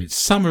marionette puppets.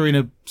 Some are in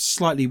a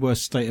slightly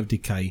worse state of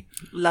decay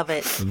Love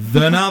it.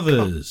 than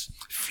others.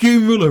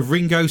 Funeral of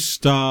Ringo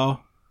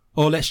Starr,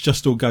 or let's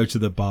just all go to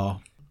the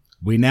bar.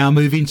 We now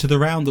move into the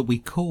round that we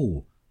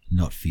call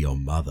Not For Your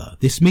Mother.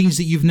 This means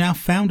that you've now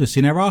found us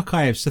in our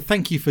archives, so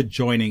thank you for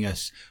joining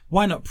us.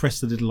 Why not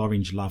press the little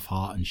orange love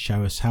heart and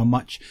show us how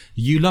much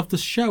you love the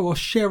show, or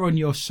share on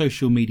your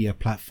social media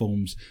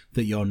platforms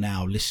that you're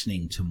now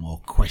listening to more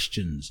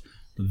questions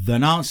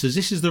than answers.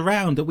 This is the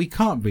round that we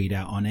can't read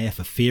out on air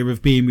for fear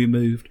of being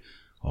removed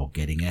or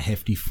getting a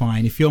hefty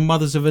fine. If your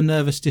mother's of a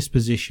nervous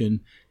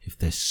disposition, if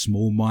there's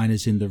small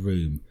minors in the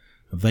room,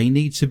 they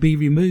need to be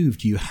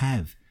removed. You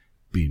have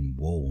been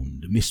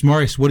warned. Miss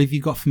Morris, what have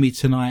you got for me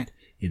tonight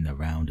in the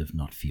round of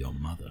Not For Your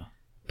Mother?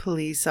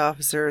 Police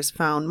officers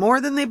found more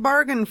than they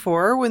bargained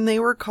for when they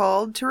were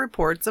called to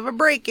reports of a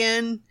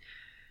break-in,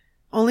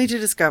 only to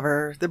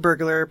discover the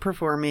burglar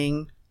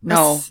performing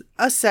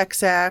a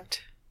sex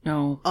act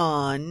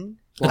on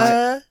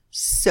a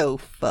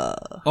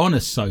sofa. On a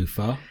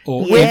sofa?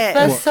 Or With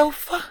the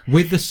sofa?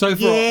 With the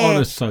sofa or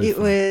on a sofa? It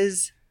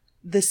was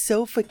the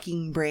Sofa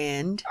King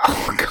brand.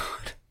 Oh,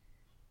 God.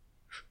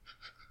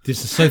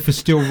 Is the sofa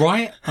still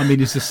right? I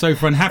mean, is the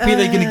sofa unhappy? Are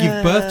they going to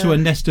give birth to a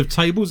nest of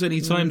tables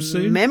anytime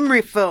soon?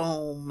 Memory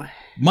foam.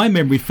 My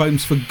memory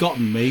foam's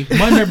forgotten me.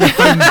 My memory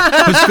foam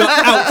has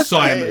got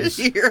Alzheimer's.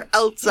 Your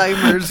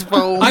Alzheimer's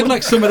foam. I'd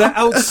like some of that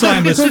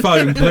Alzheimer's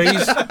foam,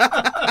 please.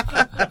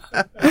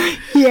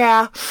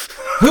 Yeah.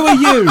 Who are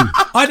you?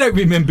 I don't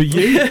remember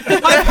you.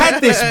 I've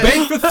had this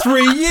bed for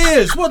 3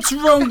 years. What's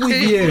wrong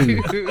with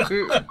you?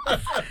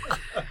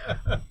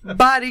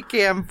 Body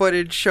cam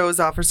footage shows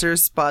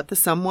officers spot the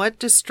somewhat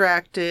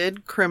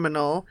distracted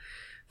criminal.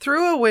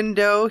 Through a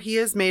window, he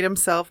has made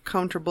himself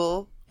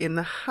comfortable in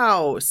the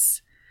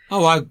house.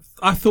 Oh,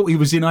 I thought he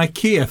was in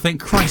IKEA. Thank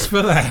Christ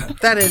for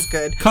that. That is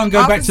good. Can't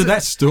go back to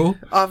that store.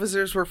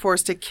 Officers were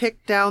forced to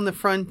kick down the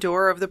front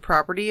door of the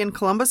property in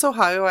Columbus,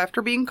 Ohio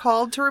after being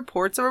called to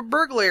reports of a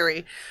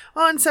burglary.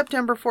 On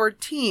September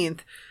 14th,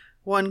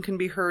 one can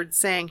be heard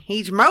saying,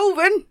 "He's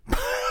moving."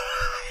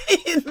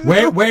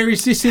 Where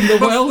is this in the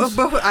world?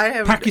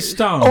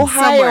 Pakistan.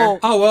 Ohio. Somewhere.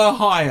 Oh,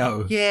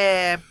 Ohio.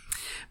 Yeah.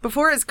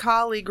 Before his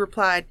colleague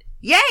replied,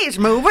 "Yeah, he's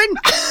moving."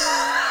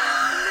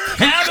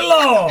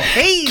 Catalog.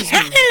 He's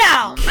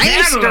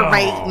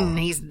masturbating.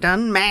 He's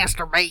done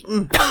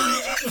masturbating.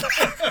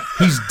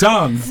 He's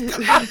done.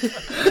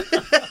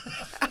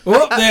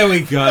 Oh, there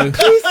we go.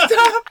 Please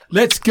stop.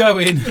 Let's go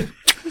in.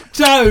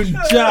 Don't.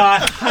 I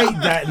hate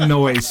that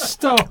noise.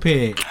 Stop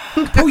it.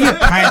 Pull your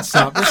pants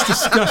up. That's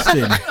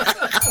disgusting.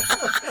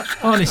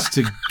 Honest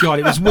to God,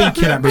 it was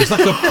winking at me. It's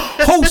like a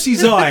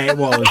horse's eye, it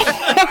was.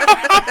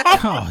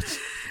 God.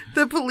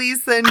 The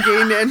police then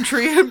gained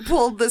entry and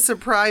pulled the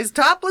surprised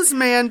topless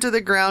man to the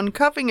ground,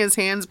 cuffing his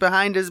hands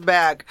behind his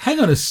back. Hang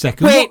on a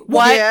second. Wait,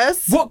 what?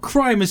 Yes. What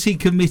crime has he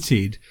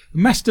committed?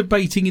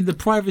 Masturbating in the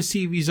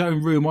privacy of his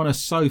own room on a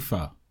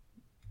sofa.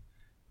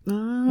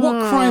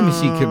 What crime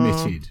has he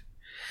committed?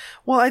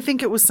 Well, I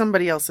think it was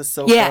somebody else's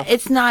sofa. Yeah,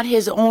 it's not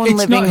his own It's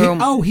living not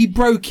room. he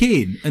broke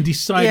in and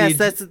decided. Yes,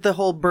 that's the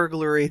whole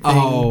burglary thing.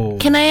 Oh.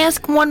 Can I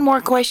ask one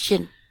more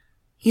question?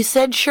 You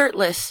said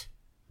shirtless.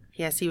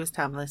 Yes, he was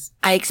topless.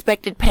 I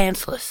expected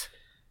pantsless.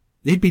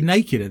 He'd be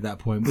naked at that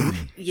point, wouldn't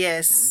he?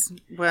 Yes.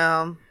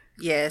 Well,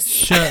 yes.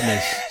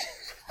 Shirtless.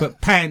 But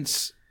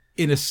pants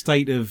in a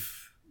state of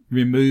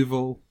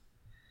removal.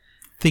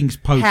 Things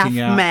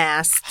poking out.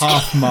 Half-mast.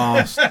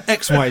 Half-mast.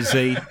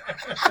 XYZ.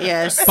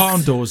 Yes.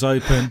 Barn doors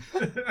open.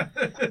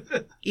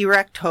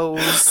 Erect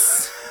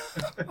hose.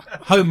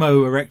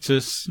 Homo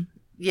erectus.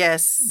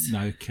 Yes.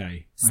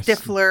 Okay.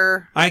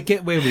 Stifler. I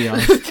get where we are.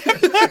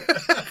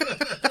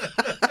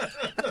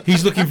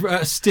 He's looking for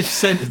a stiff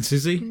sentence,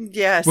 is he?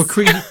 Yes.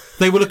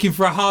 They were looking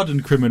for a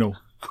hardened criminal.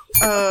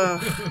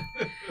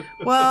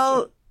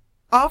 Well,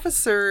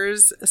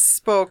 officers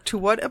spoke to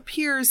what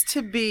appears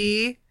to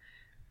be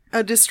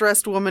a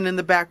distressed woman in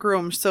the back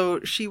room.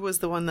 So she was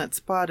the one that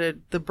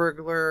spotted the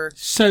burglar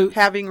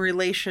having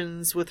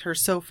relations with her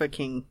sofa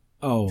king.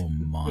 Oh,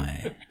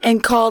 my.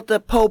 And called the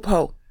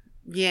popo.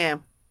 Yeah.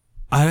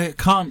 I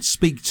can't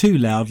speak too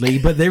loudly,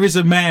 but there is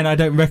a man I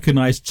don't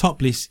recognise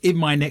topless in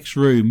my next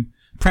room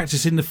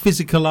practicing the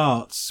physical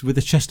arts with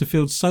a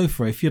Chesterfield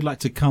sofa. If you'd like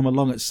to come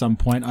along at some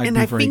point, I'd be very And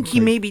I think he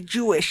may be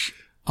Jewish.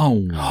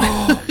 Oh.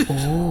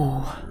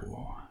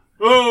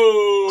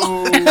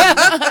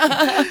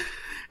 Oh.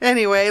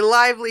 Anyway,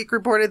 Live Leak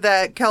reported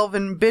that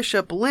Kelvin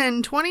Bishop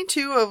Lynn,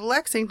 22 of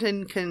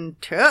Lexington,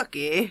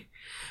 Kentucky,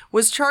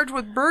 was charged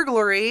with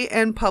burglary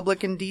and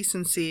public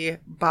indecency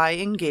by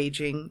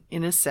engaging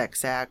in a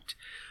sex act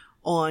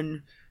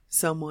on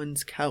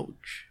someone's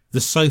couch.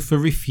 The sofa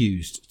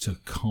refused to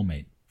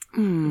comment.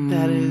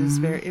 That is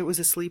it was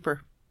a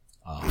sleeper.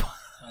 Oh.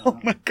 Oh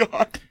my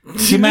God. Can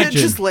you imagine?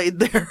 It just laid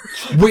there.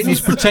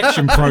 Witness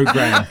protection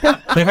program.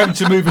 They're having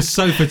to move a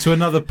sofa to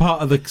another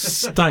part of the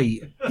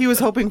state. He was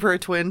hoping for a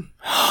twin.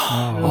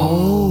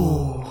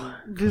 Oh.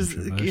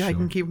 Yeah, I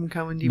can keep them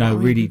coming. Do you No, want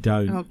me really to?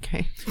 don't.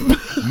 Okay.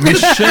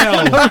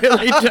 Michelle, I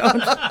really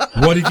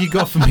don't. what have you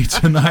got for me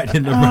tonight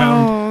in the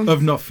round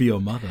of Not For Your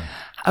Mother?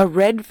 A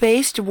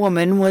red-faced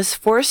woman was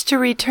forced to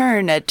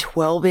return a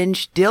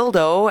 12-inch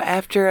dildo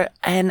after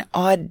an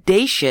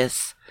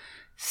audacious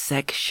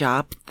sex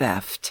shop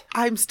theft.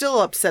 I'm still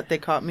upset they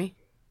caught me.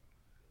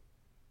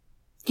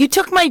 You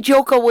took my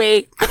joke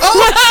away.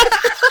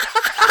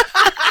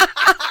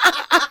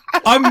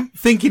 I'm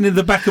thinking in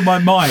the back of my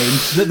mind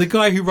that the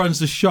guy who runs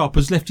the shop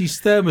has left his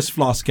thermos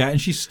flask out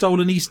and she's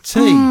stolen his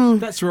tea.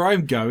 That's where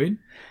I'm going.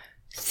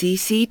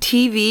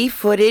 CCTV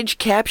footage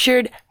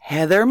captured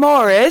Heather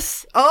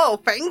Morris. Oh,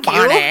 thank you.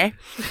 Bonnie.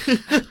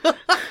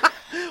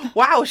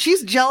 Wow,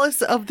 she's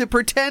jealous of the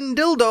pretend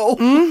dildo.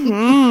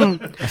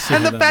 Mm-hmm.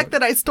 And the fact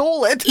that I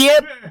stole it.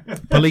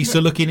 Yep. Police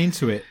are looking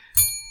into it.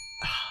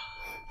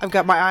 I've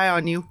got my eye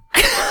on you.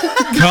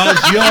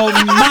 'Cause you're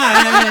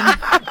mine.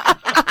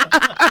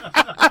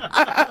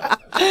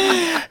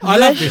 I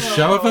love this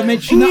show. Have I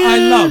mentioned that? I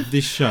love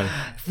this show.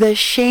 The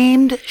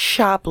shamed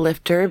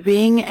shoplifter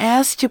being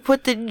asked to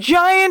put the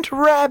giant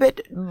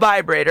rabbit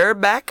vibrator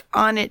back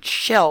on its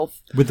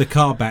shelf With the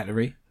car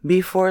battery.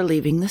 before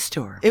leaving the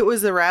store. It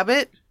was the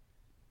rabbit.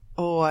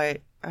 Oh, I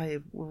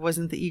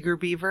wasn't the eager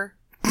beaver.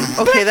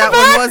 Okay, that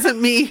one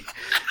wasn't me.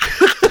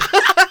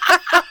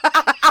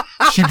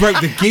 She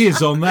broke the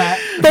gears on that.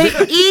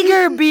 The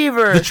eager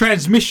beaver. The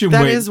transmission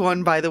That went. is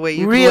one, by the way.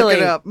 You Really?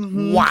 can look it up.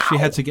 Mhm. Wow. She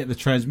had to get the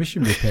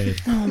transmission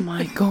repaired. Oh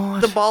my God.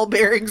 The ball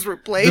bearings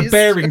replaced. The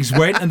bearings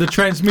went and the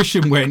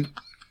transmission went.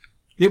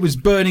 It was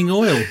burning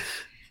oil.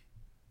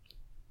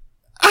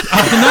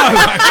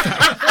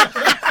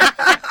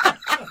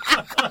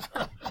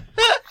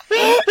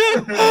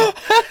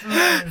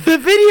 The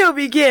video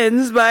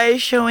begins by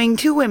showing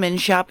two women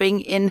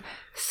shopping in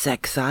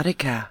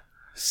Sexotica.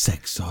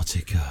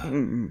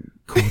 Sexotica.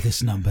 Call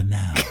this number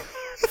now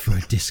for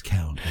a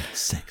discount at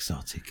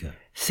Sexotica.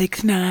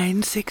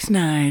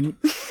 6969.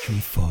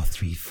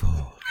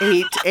 3434.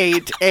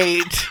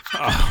 888.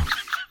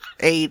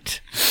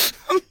 8.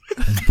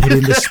 And put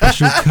in the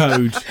special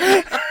code.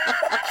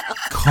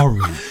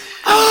 Corey.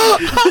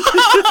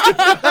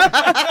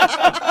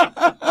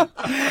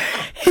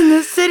 In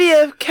the city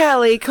of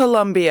Cali,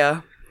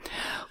 Colombia,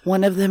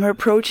 one of them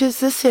approaches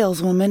the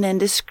saleswoman and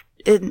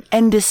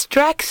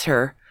distracts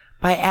her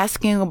by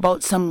asking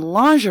about some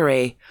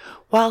lingerie,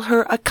 while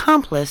her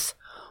accomplice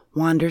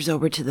wanders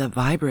over to the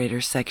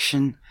vibrator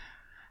section,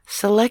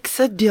 selects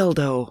a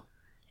dildo,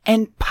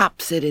 and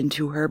pops it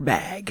into her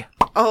bag.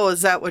 Oh,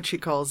 is that what she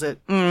calls it?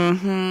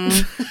 Mm-hmm.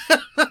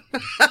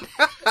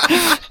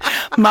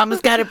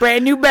 Mama's got a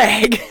brand new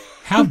bag.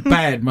 How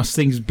bad must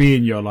things be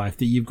in your life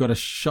that you've got to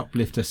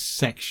shoplift a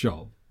sex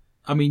shop?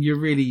 I mean, you're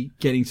really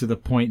getting to the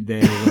point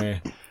there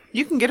where...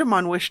 You can get them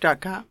on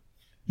wish.com.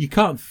 You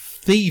can't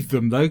thieve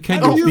them, though,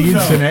 can you? Off the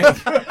internet.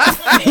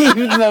 Thieve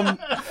them.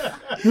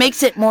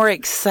 Makes it more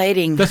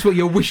exciting. That's what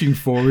you're wishing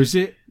for, is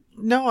it?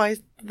 No,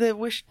 the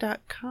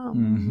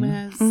wish.com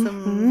has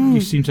some... You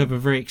seem to have a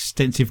very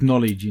extensive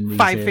knowledge in these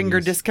 5-finger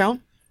areas.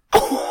 discount.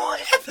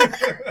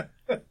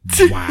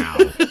 Wow.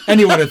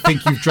 Anyone would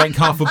think you've drank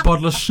half a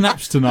bottle of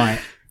schnapps tonight.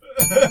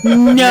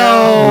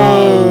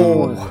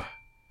 No.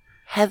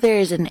 Heather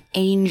is an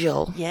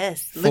angel.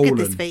 Yes, look at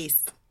this Fallen.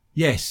 face.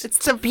 It's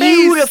the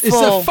Beautiful.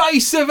 It's the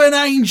face of an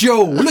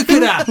angel. Look at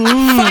that.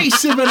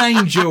 Face of an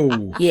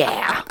angel.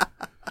 Yeah.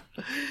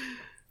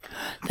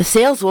 The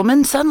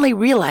saleswoman suddenly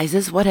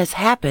realizes what has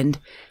happened,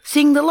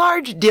 seeing the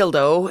large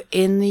dildo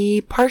in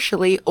the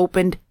partially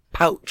opened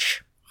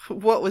pouch.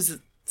 What was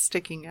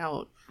sticking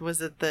out? Was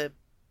it the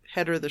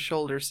head or the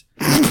shoulders?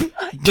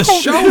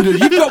 The shoulders.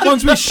 You've got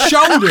ones with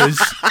shoulders.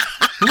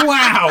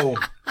 Wow.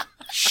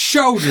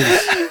 Shoulders.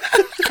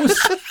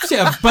 What's it,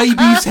 a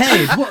baby's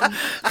head?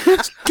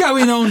 What's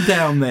going on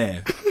down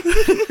there?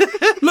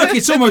 Look,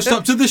 it's almost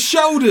up to the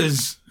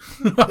shoulders.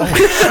 Oh,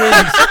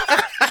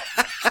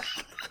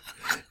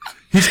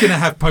 he's going to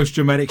have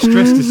post-traumatic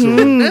stress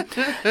disorder.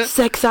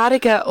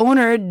 Sexotica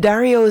owner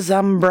Dario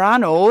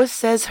Zambrano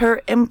says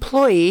her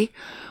employee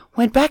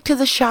went back to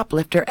the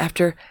shoplifter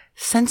after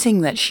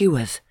sensing that she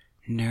was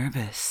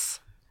nervous.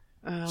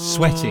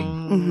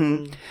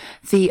 Sweating.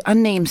 The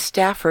unnamed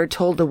staffer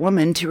told the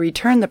woman to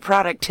return the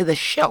product to the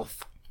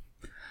shelf,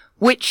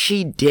 which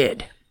she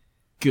did.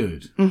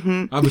 Good.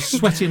 I was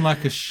sweating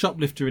like a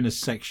shoplifter in a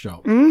sex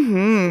shop.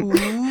 In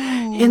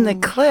the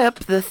clip,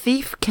 the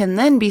thief can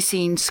then be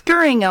seen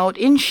scurrying out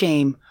in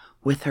shame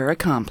with her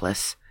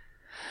accomplice.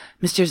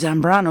 Mr.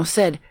 Zambrano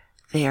said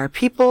they are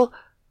people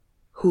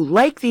who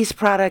like these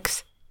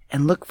products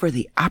and look for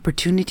the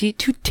opportunity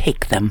to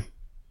take them.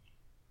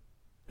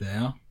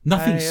 There.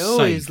 Nothing's I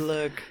always safe.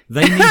 look.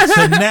 They need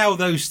to nail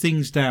those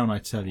things down, I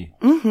tell you.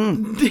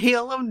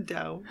 Nail them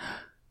down.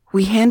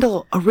 We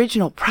handle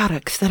original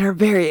products that are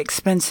very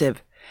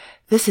expensive.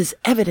 This is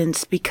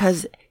evidence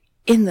because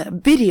in the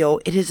video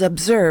it is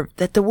observed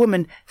that the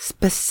woman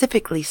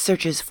specifically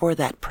searches for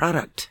that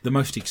product. The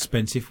most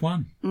expensive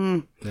one.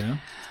 Yeah.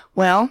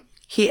 Well,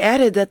 he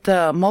added that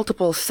the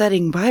multiple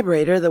setting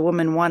vibrator the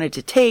woman wanted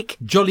to take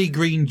Jolly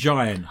Green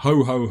Giant.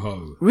 Ho, ho,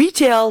 ho.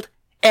 retailed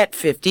at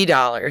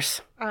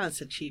 $50. Oh,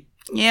 that's a cheap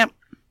Yep.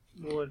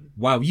 one.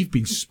 Wow, you've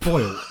been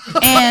spoiled.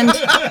 And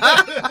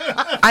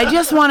I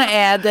just want to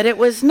add that it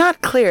was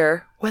not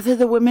clear whether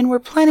the women were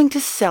planning to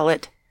sell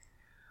it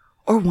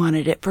or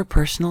wanted it for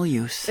personal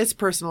use. It's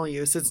personal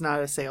use. It's not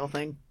a sale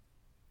thing.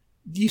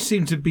 You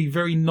seem to be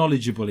very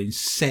knowledgeable in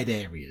said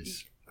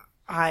areas.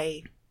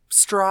 I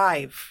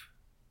strive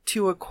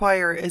to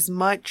acquire as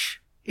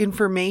much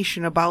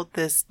information about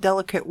this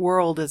delicate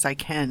world as I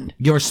can.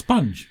 You're a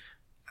sponge.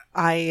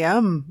 I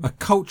am A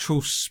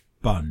cultural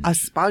sponge. a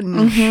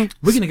sponge.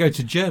 We're going to go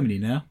to Germany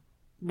now.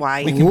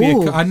 Why? We can be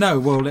Ooh. I know,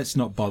 well, let's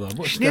not bother. What's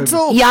going-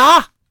 Schnitzel.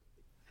 Yeah.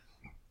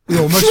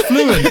 You're almost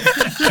fluent.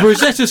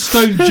 Rosetta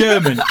Stone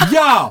German.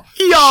 Ja.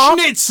 Ja.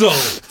 Schnitzel.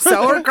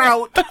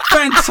 Sauerkraut.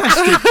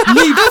 Fantastic.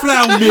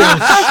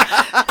 Liebfraumilch.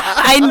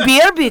 Ein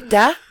Bier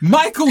bitte.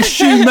 Michael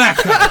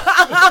Schumacher.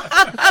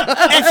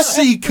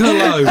 FC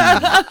Cologne.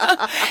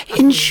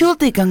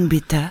 Entschuldigung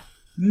bitte.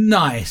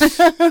 Nice.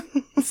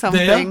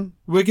 Something. There.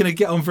 We're going to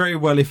get on very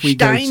well if we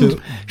Stein. go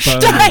to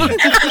Berlin.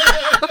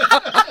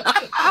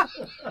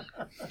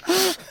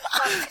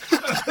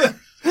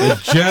 A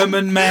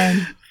German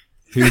man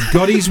who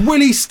got his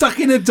willy stuck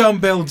in a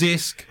dumbbell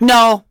disc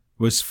No.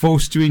 was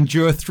forced to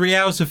endure 3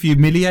 hours of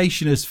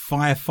humiliation as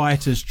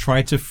firefighters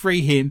tried to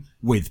free him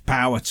with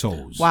power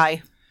tools.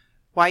 Why?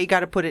 Why you got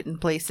to put it in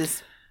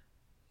places?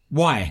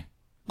 Why?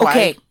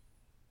 Okay.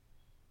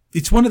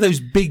 It's one of those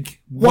big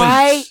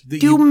Why weights that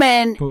do you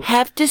men put-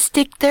 have to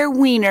stick their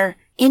wiener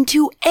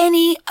into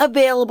any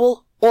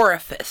available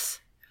orifice?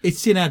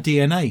 It's in our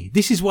DNA.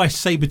 This is why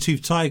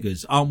saber-toothed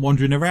tigers aren't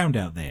wandering around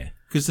out there.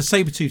 Because the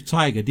saber-toothed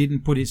tiger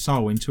didn't put its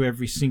soul into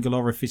every single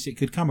orifice it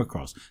could come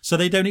across. So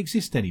they don't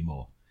exist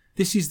anymore.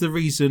 This is the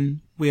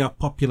reason we are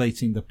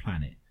populating the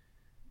planet.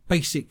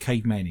 Basic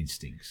caveman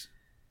instincts.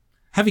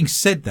 Having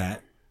said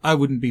that, I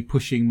wouldn't be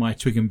pushing my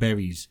twig and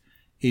berries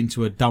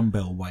into a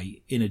dumbbell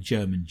weight in a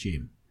German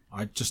gym.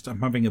 I'm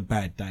having a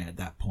bad day at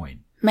that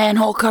point.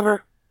 Manhole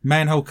cover,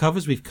 Manhole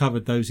covers, we've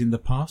covered those in the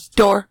past.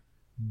 door,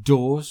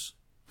 Doors.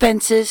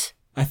 fences.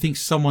 I think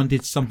someone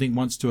did something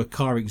once to a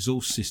car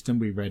exhaust system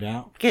we read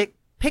out. Get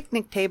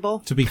picnic table.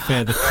 To be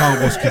fair, the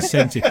car was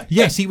consented.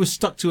 Yes, he was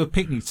stuck to a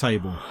picnic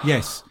table.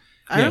 Yes.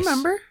 I Yes.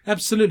 remember.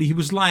 Absolutely. He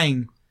was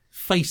lying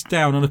face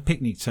down on a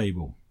picnic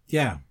table.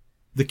 Yeah.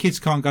 The kids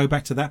can't go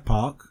back to that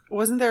park.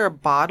 Wasn't there a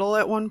bottle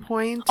at one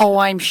point? Oh,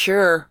 I'm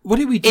sure. What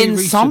did we do In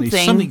recently?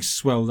 something. Something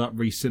swelled up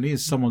recently and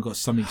someone got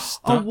something Oh,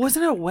 stuck.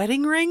 wasn't it a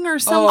wedding ring or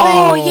something?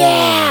 Oh,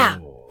 yeah.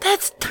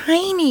 That's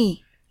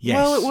tiny. Yes.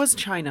 Well, it was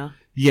China.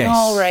 Yes.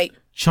 All right.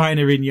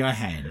 China in your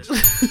hand.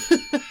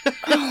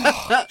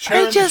 Chair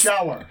in the just-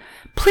 shower.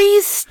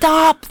 Please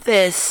stop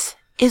this,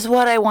 is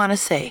what I want to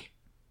say.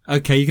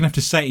 Okay, you're going to have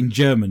to say it in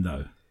German,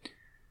 though.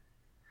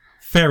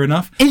 Fair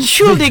enough.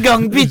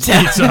 Entschuldigung bitte.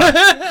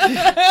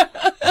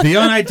 The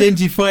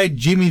unidentified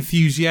gym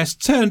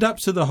enthusiast turned up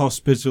to the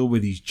hospital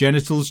with his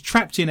genitals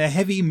trapped in a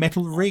heavy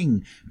metal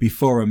ring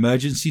before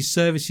emergency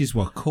services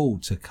were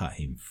called to cut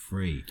him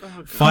free.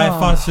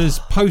 Firefighters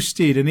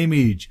posted an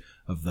image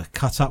of the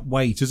cut-up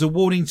weight as a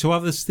warning to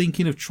others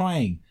thinking of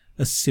trying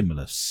a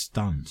similar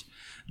stunt.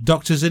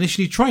 Doctors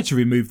initially tried to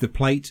remove the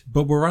plate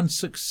but were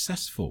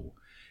unsuccessful.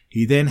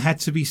 He then had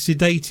to be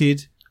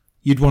sedated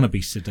You'd want to be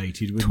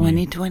sedated,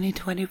 wouldn't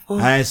 2024.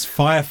 you? As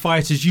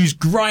firefighters use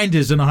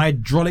grinders and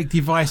hydraulic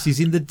devices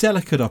in the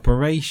delicate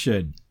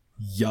operation.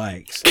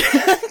 Yikes.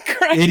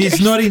 It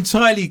is not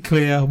entirely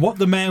clear what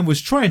the man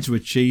was trying to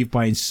achieve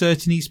by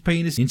inserting his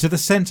penis into the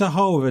centre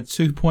hole of a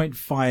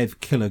 2.5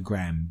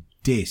 kilogram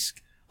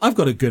disc. I've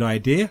got a good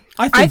idea.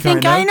 I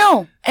think I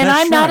know. And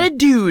That's I'm not right. a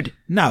dude.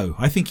 No,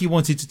 I think he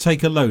wanted to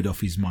take a load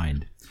off his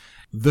mind.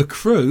 The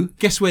crew,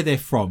 guess where they're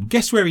from?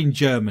 Guess where in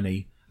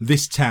Germany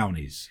this town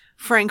is?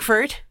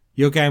 Frankfurt.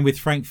 You're going with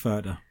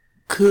Frankfurter.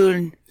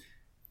 Cool.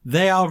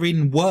 They are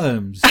in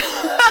Worms.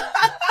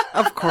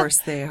 Of course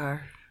they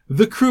are.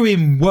 The crew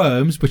in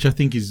Worms, which I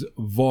think is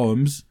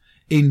Worms,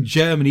 in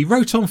Germany,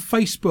 wrote on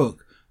Facebook,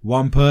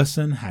 one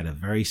person had a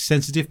very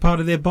sensitive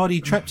part of their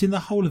body trapped in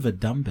the hole of a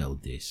dumbbell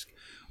disc.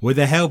 With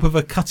the help of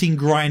a cutting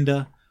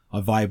grinder,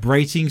 a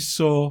vibrating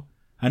saw,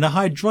 and a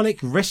hydraulic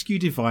rescue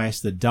device,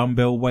 the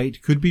dumbbell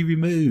weight could be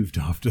removed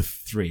after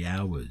 3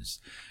 hours.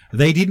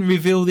 They didn't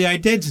reveal the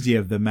identity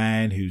of the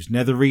man whose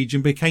nether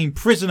region became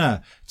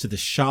prisoner to the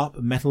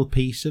sharp metal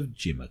piece of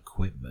gym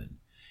equipment.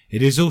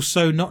 It is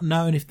also not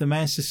known if the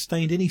man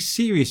sustained any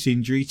serious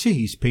injury to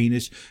his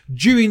penis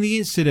during the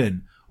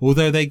incident,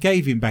 although they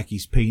gave him back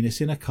his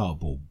penis in a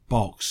cardboard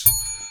box.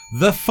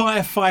 The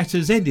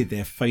firefighters ended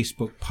their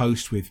Facebook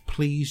post with,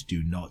 "Please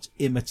do not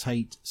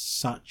imitate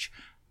such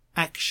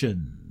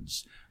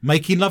actions.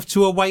 Making love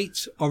to a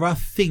weight, or I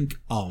think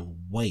I'll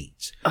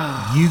wait."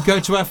 You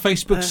go to our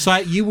Facebook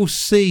site, you will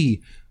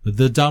see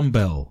the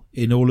dumbbell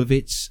in all of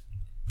its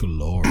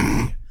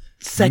glory.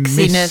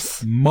 Sexiness.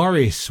 Miss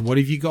Morris, what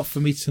have you got for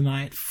me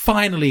tonight?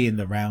 Finally in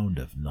the round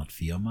of Not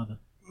For Your Mother.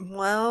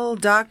 Well,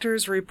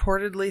 doctors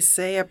reportedly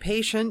say a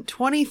patient,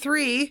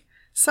 23,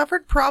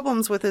 suffered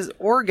problems with his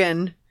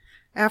organ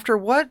after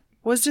what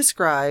was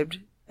described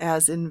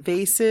as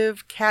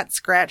invasive cat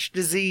scratch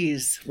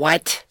disease.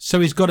 What? So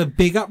he's got a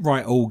big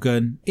upright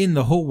organ in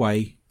the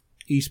hallway.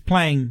 He's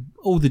playing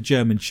all the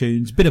German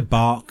tunes, bit of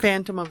Bach,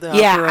 Phantom of the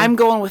Yeah, Opera. I'm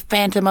going with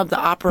Phantom of the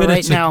Opera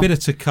right now. bit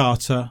of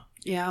Toccata.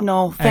 Yeah.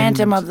 No,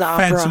 Phantom and of the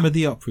Opera. Phantom of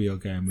the Opera you're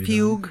going with.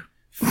 Fugue.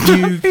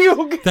 Fugue.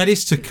 Fugue. That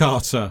is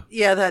Toccata.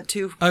 Yeah, that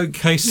too.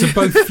 Okay, so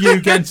both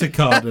Fugue and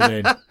Toccata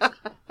then.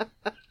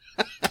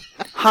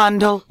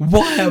 Handel.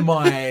 Why am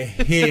I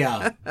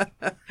here?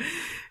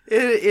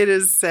 It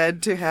is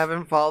said to have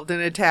involved an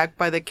attack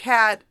by the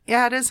cat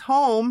at his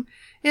home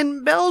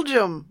in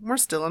Belgium. We're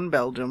still in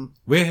Belgium.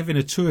 We're having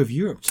a tour of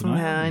Europe tonight.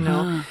 Yeah, I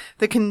know.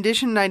 The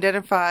condition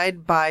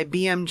identified by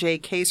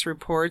BMJ case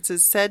reports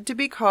is said to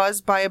be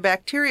caused by a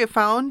bacteria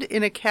found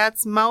in a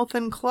cat's mouth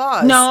and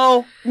claws.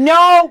 No.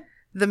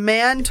 The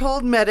man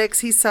told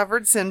medics he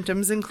suffered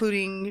symptoms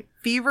including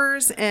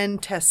fevers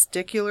and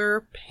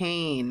testicular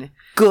pain.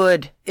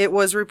 Good. It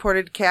was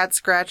reported cat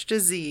scratch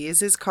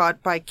disease is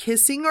caught by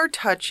kissing or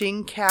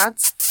touching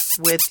cats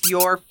with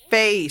your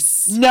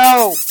face.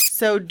 No.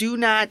 So do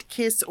not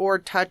kiss or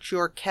touch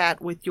your cat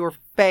with your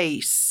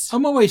face.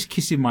 I'm always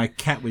kissing my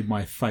cat with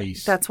my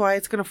face. That's why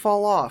it's going to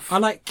fall off. I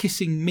like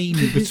kissing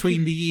Mimi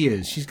between the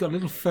ears. She's got a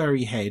little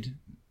furry head.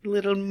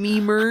 Little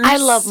memers. I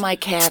love my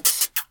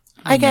cats.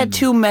 I got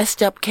 2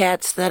 messed up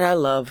cats that I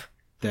love.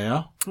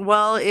 There.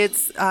 Well,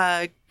 it's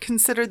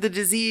considered the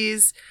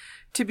disease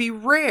to be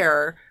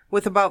rare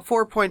with about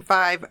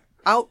 4.5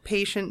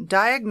 outpatient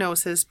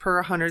diagnosis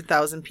per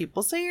 100,000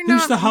 people. So you're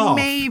Who's the half? not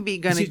maybe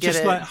going to Is it get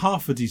just it. like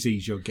half a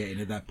disease you're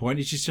getting at that point?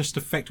 It's just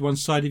affect one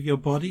side of your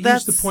body?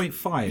 That's Who's the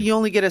 0.5? You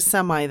only get a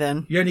semi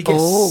then. You only get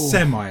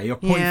semi. You're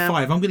 0.5. Yeah.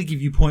 I'm going to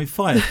give you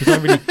 0.5 because I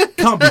really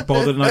can't be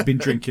bothered and I've been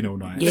drinking all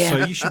night. Yeah.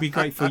 So you should be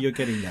grateful you're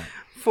getting that.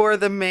 For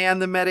the man,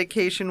 the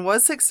medication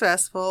was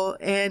successful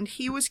and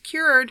he was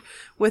cured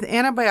with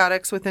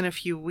antibiotics within a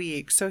few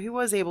weeks. So he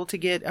was able to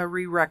get a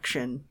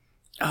re-rection.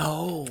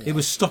 Oh. It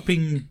was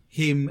stopping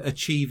him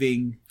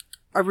achieving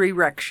A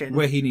re-rection.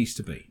 where he needs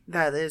to be.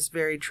 That is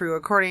very true.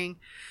 According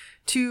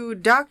to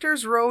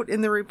doctors wrote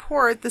in the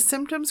report, the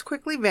symptoms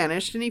quickly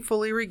vanished and he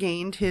fully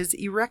regained his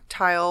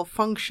erectile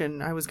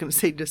function. I was going to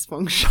say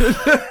dysfunction.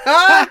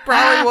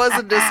 Probably was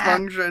a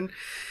dysfunction.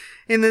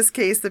 In this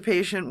case, the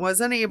patient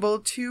was unable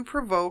to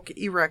provoke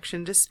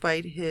erection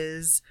despite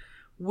his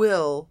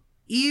will,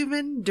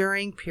 even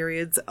during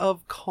periods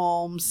of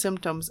calm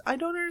symptoms. I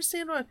don't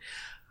understand what...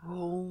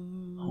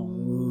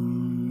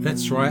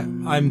 That's right.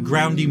 I'm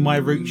grounding my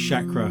root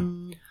chakra.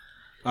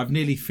 I've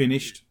nearly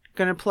finished.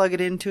 Gonna plug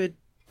it into a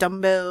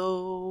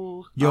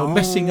dumbbell. You're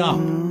messing up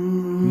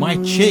my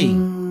chi.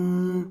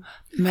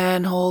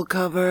 Manhole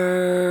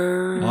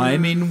cover.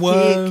 I'm in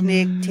worm.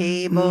 Picnic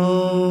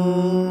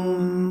table.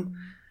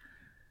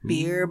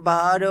 Beer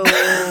bottle.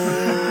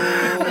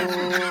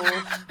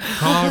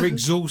 Car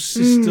exhaust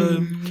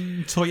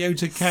system.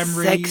 Toyota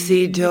Camry.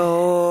 Sexy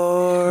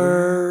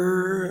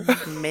door.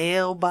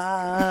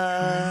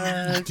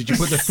 Mailbox. Did you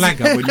put the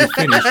flag up when you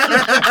finished?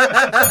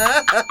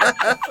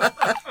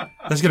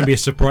 That's going to be a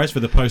surprise for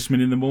the postman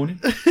in the morning.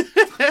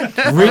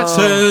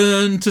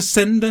 Return to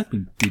sender.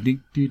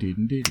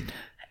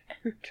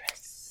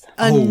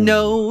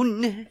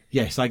 Unknown.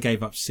 Yes, I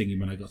gave up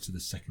singing when I got to the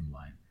second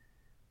line.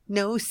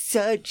 No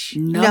such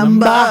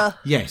Number.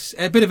 Yes,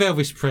 a bit of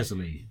Elvis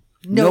Presley.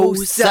 No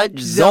such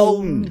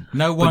zone.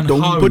 No one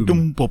home.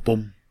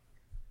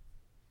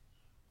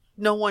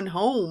 No one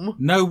home.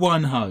 No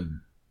one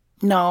home.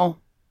 No.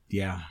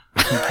 Yeah,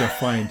 I think you'll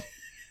find.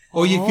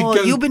 Or you could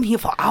go. You've been here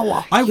for an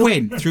hour. I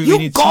went through You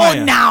an entire.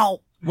 go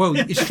now. Well,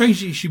 it's strange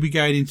that you should be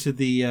going into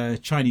the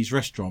Chinese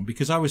restaurant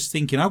because I was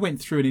thinking I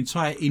went through an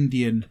entire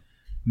Indian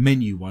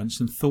menu once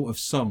and thought of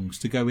songs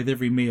to go with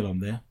every meal on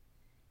there.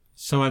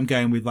 So I'm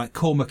going with like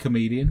Korma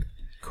Comedian,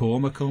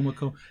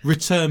 Korma,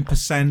 Return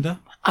Pasanda,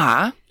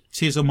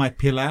 Tears on My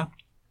Pillow,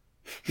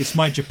 It's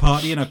My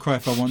Chapati and I Cry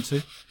If I Want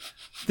To.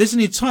 There's an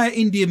entire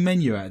Indian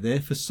menu out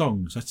there for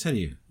songs, I tell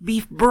you.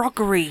 Beef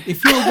broccoli.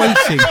 If you're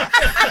waiting...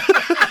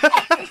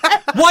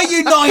 Why are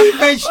you not eating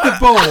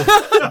vegetable?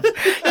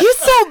 You're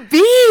so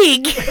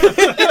big.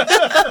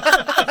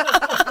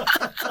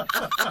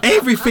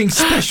 Everything's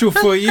special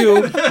for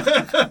you.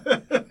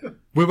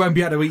 We won't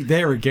be able to eat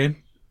there again.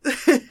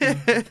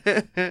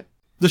 The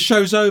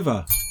show's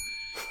over.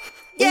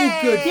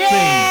 All good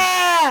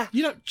things.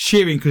 You're not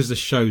cheering because the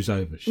show's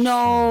over.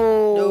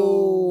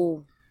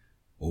 No.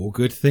 All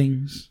good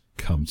things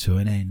come to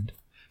an end.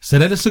 So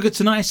let us look at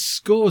tonight's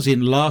scores.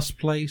 In last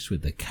place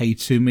with the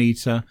K2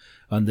 meter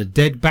and the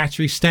dead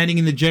battery standing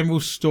in the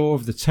general store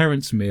of the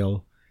Terence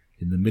Mill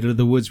in the middle of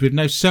the woods with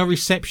no cell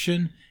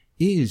reception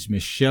is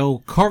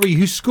Michelle Corrie,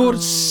 who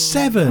scored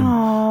 7.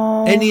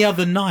 Any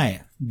other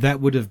night that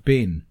would have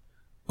been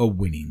a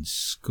winning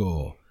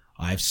score.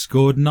 I've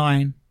scored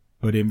 9,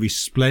 but in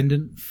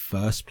resplendent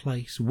first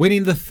place,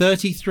 winning the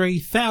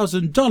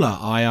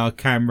 $33,000 IR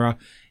camera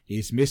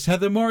is Miss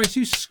Heather Morris,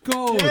 who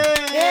scored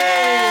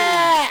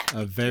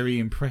a very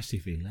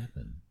impressive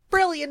 11.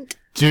 Brilliant.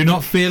 Do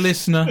not fear,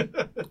 listener.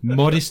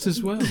 Modest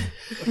as well.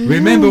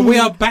 Remember, we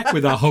are back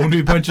with a whole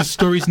new bunch of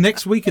stories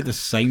next week at the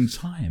same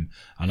time.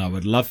 And I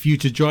would love for you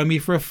to join me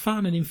for a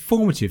fun and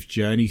informative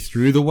journey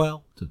through the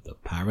world of the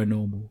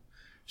paranormal,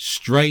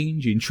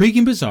 strange,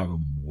 intriguing, bizarre,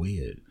 and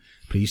weird.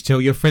 Please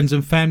tell your friends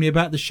and family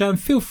about the show and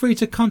feel free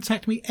to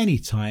contact me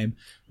anytime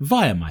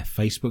via my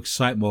Facebook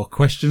site, More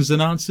Questions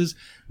Than Answers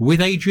with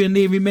Adrian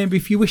Lee. Remember,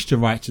 if you wish to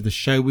write to the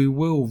show, we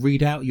will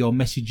read out your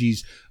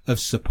messages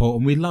of support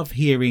and we love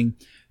hearing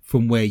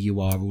from where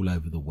you are all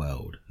over the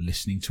world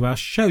listening to our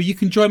show. You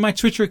can join my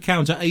Twitter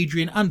account at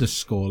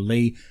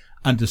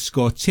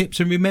Adrian_Lee_tips.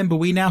 And remember,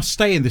 we now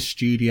stay in the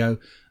studio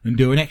and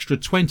do an extra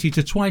 20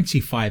 to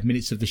 25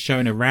 minutes of the show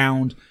in a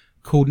round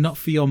called Not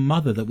For Your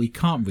Mother that we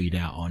can't read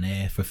out on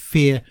air for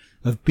fear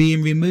of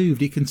being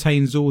removed. It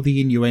contains all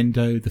the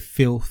innuendo, the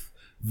filth,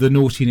 the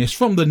naughtiness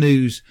from the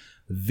news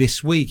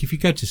this week. If you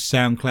go to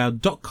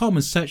soundcloud.com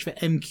and search for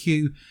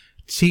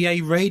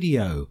MQTA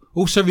Radio.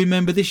 Also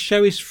remember, this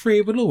show is free.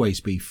 It will always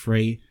be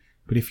free.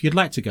 But if you'd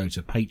like to go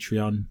to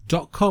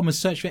patreon.com and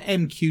search for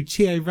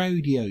MQTA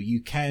Radio,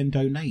 you can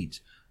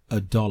donate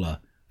 $1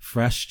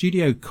 for our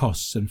studio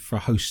costs and for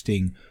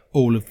hosting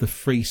all of the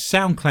free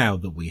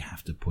SoundCloud that we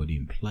have to put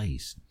in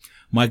place.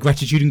 My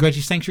gratitude and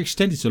greatest thanks are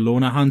extended to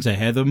Lorna Hunter,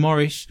 Heather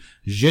Morris,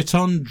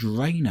 Jeton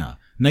Drainer,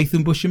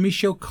 Nathan Bush and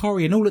Michelle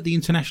Corrie, and all at the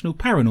International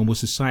Paranormal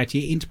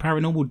Society at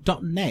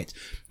interparanormal.net,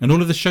 and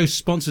all of the show's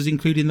sponsors,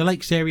 including the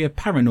Lakes Area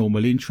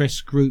Paranormal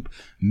Interest Group,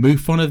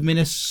 MUFON of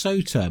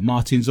Minnesota,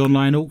 Martin's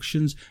Online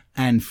Auctions,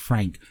 and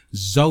Frank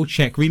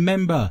Zolchek.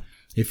 Remember,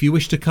 if you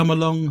wish to come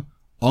along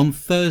on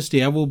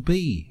Thursday, I will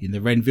be in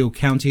the Renville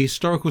County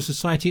Historical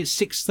Society at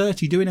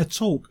 6:30 doing a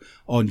talk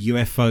on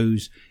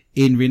UFOs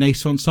in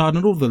Renaissance Art,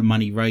 and all the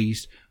money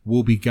raised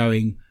will be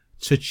going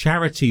to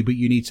charity, but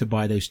you need to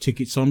buy those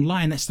tickets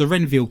online. That's the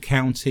Renville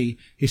County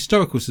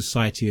Historical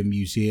Society and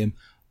Museum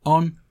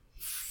on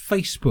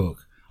Facebook.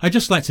 I'd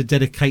just like to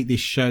dedicate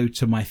this show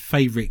to my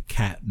favourite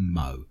cat,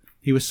 Mo.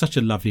 He was such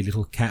a lovely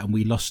little cat and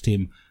we lost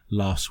him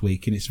last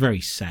week, and it's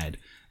very sad,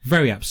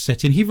 very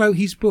upsetting. He wrote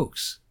his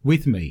books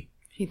with me.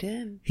 He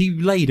did. He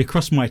laid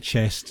across my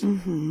chest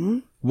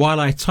while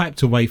I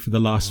typed away for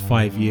the last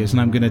 5 years, and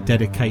I'm going to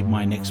dedicate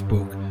my next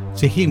book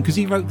to him because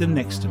he wrote them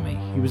next to me.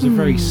 He was a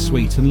very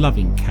sweet and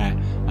loving cat,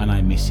 and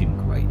I miss him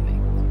greatly.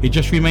 It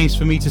just remains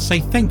for me to say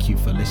thank you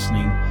for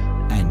listening,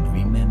 and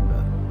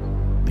remember,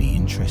 be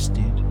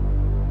interested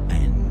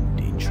and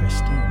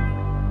interesting.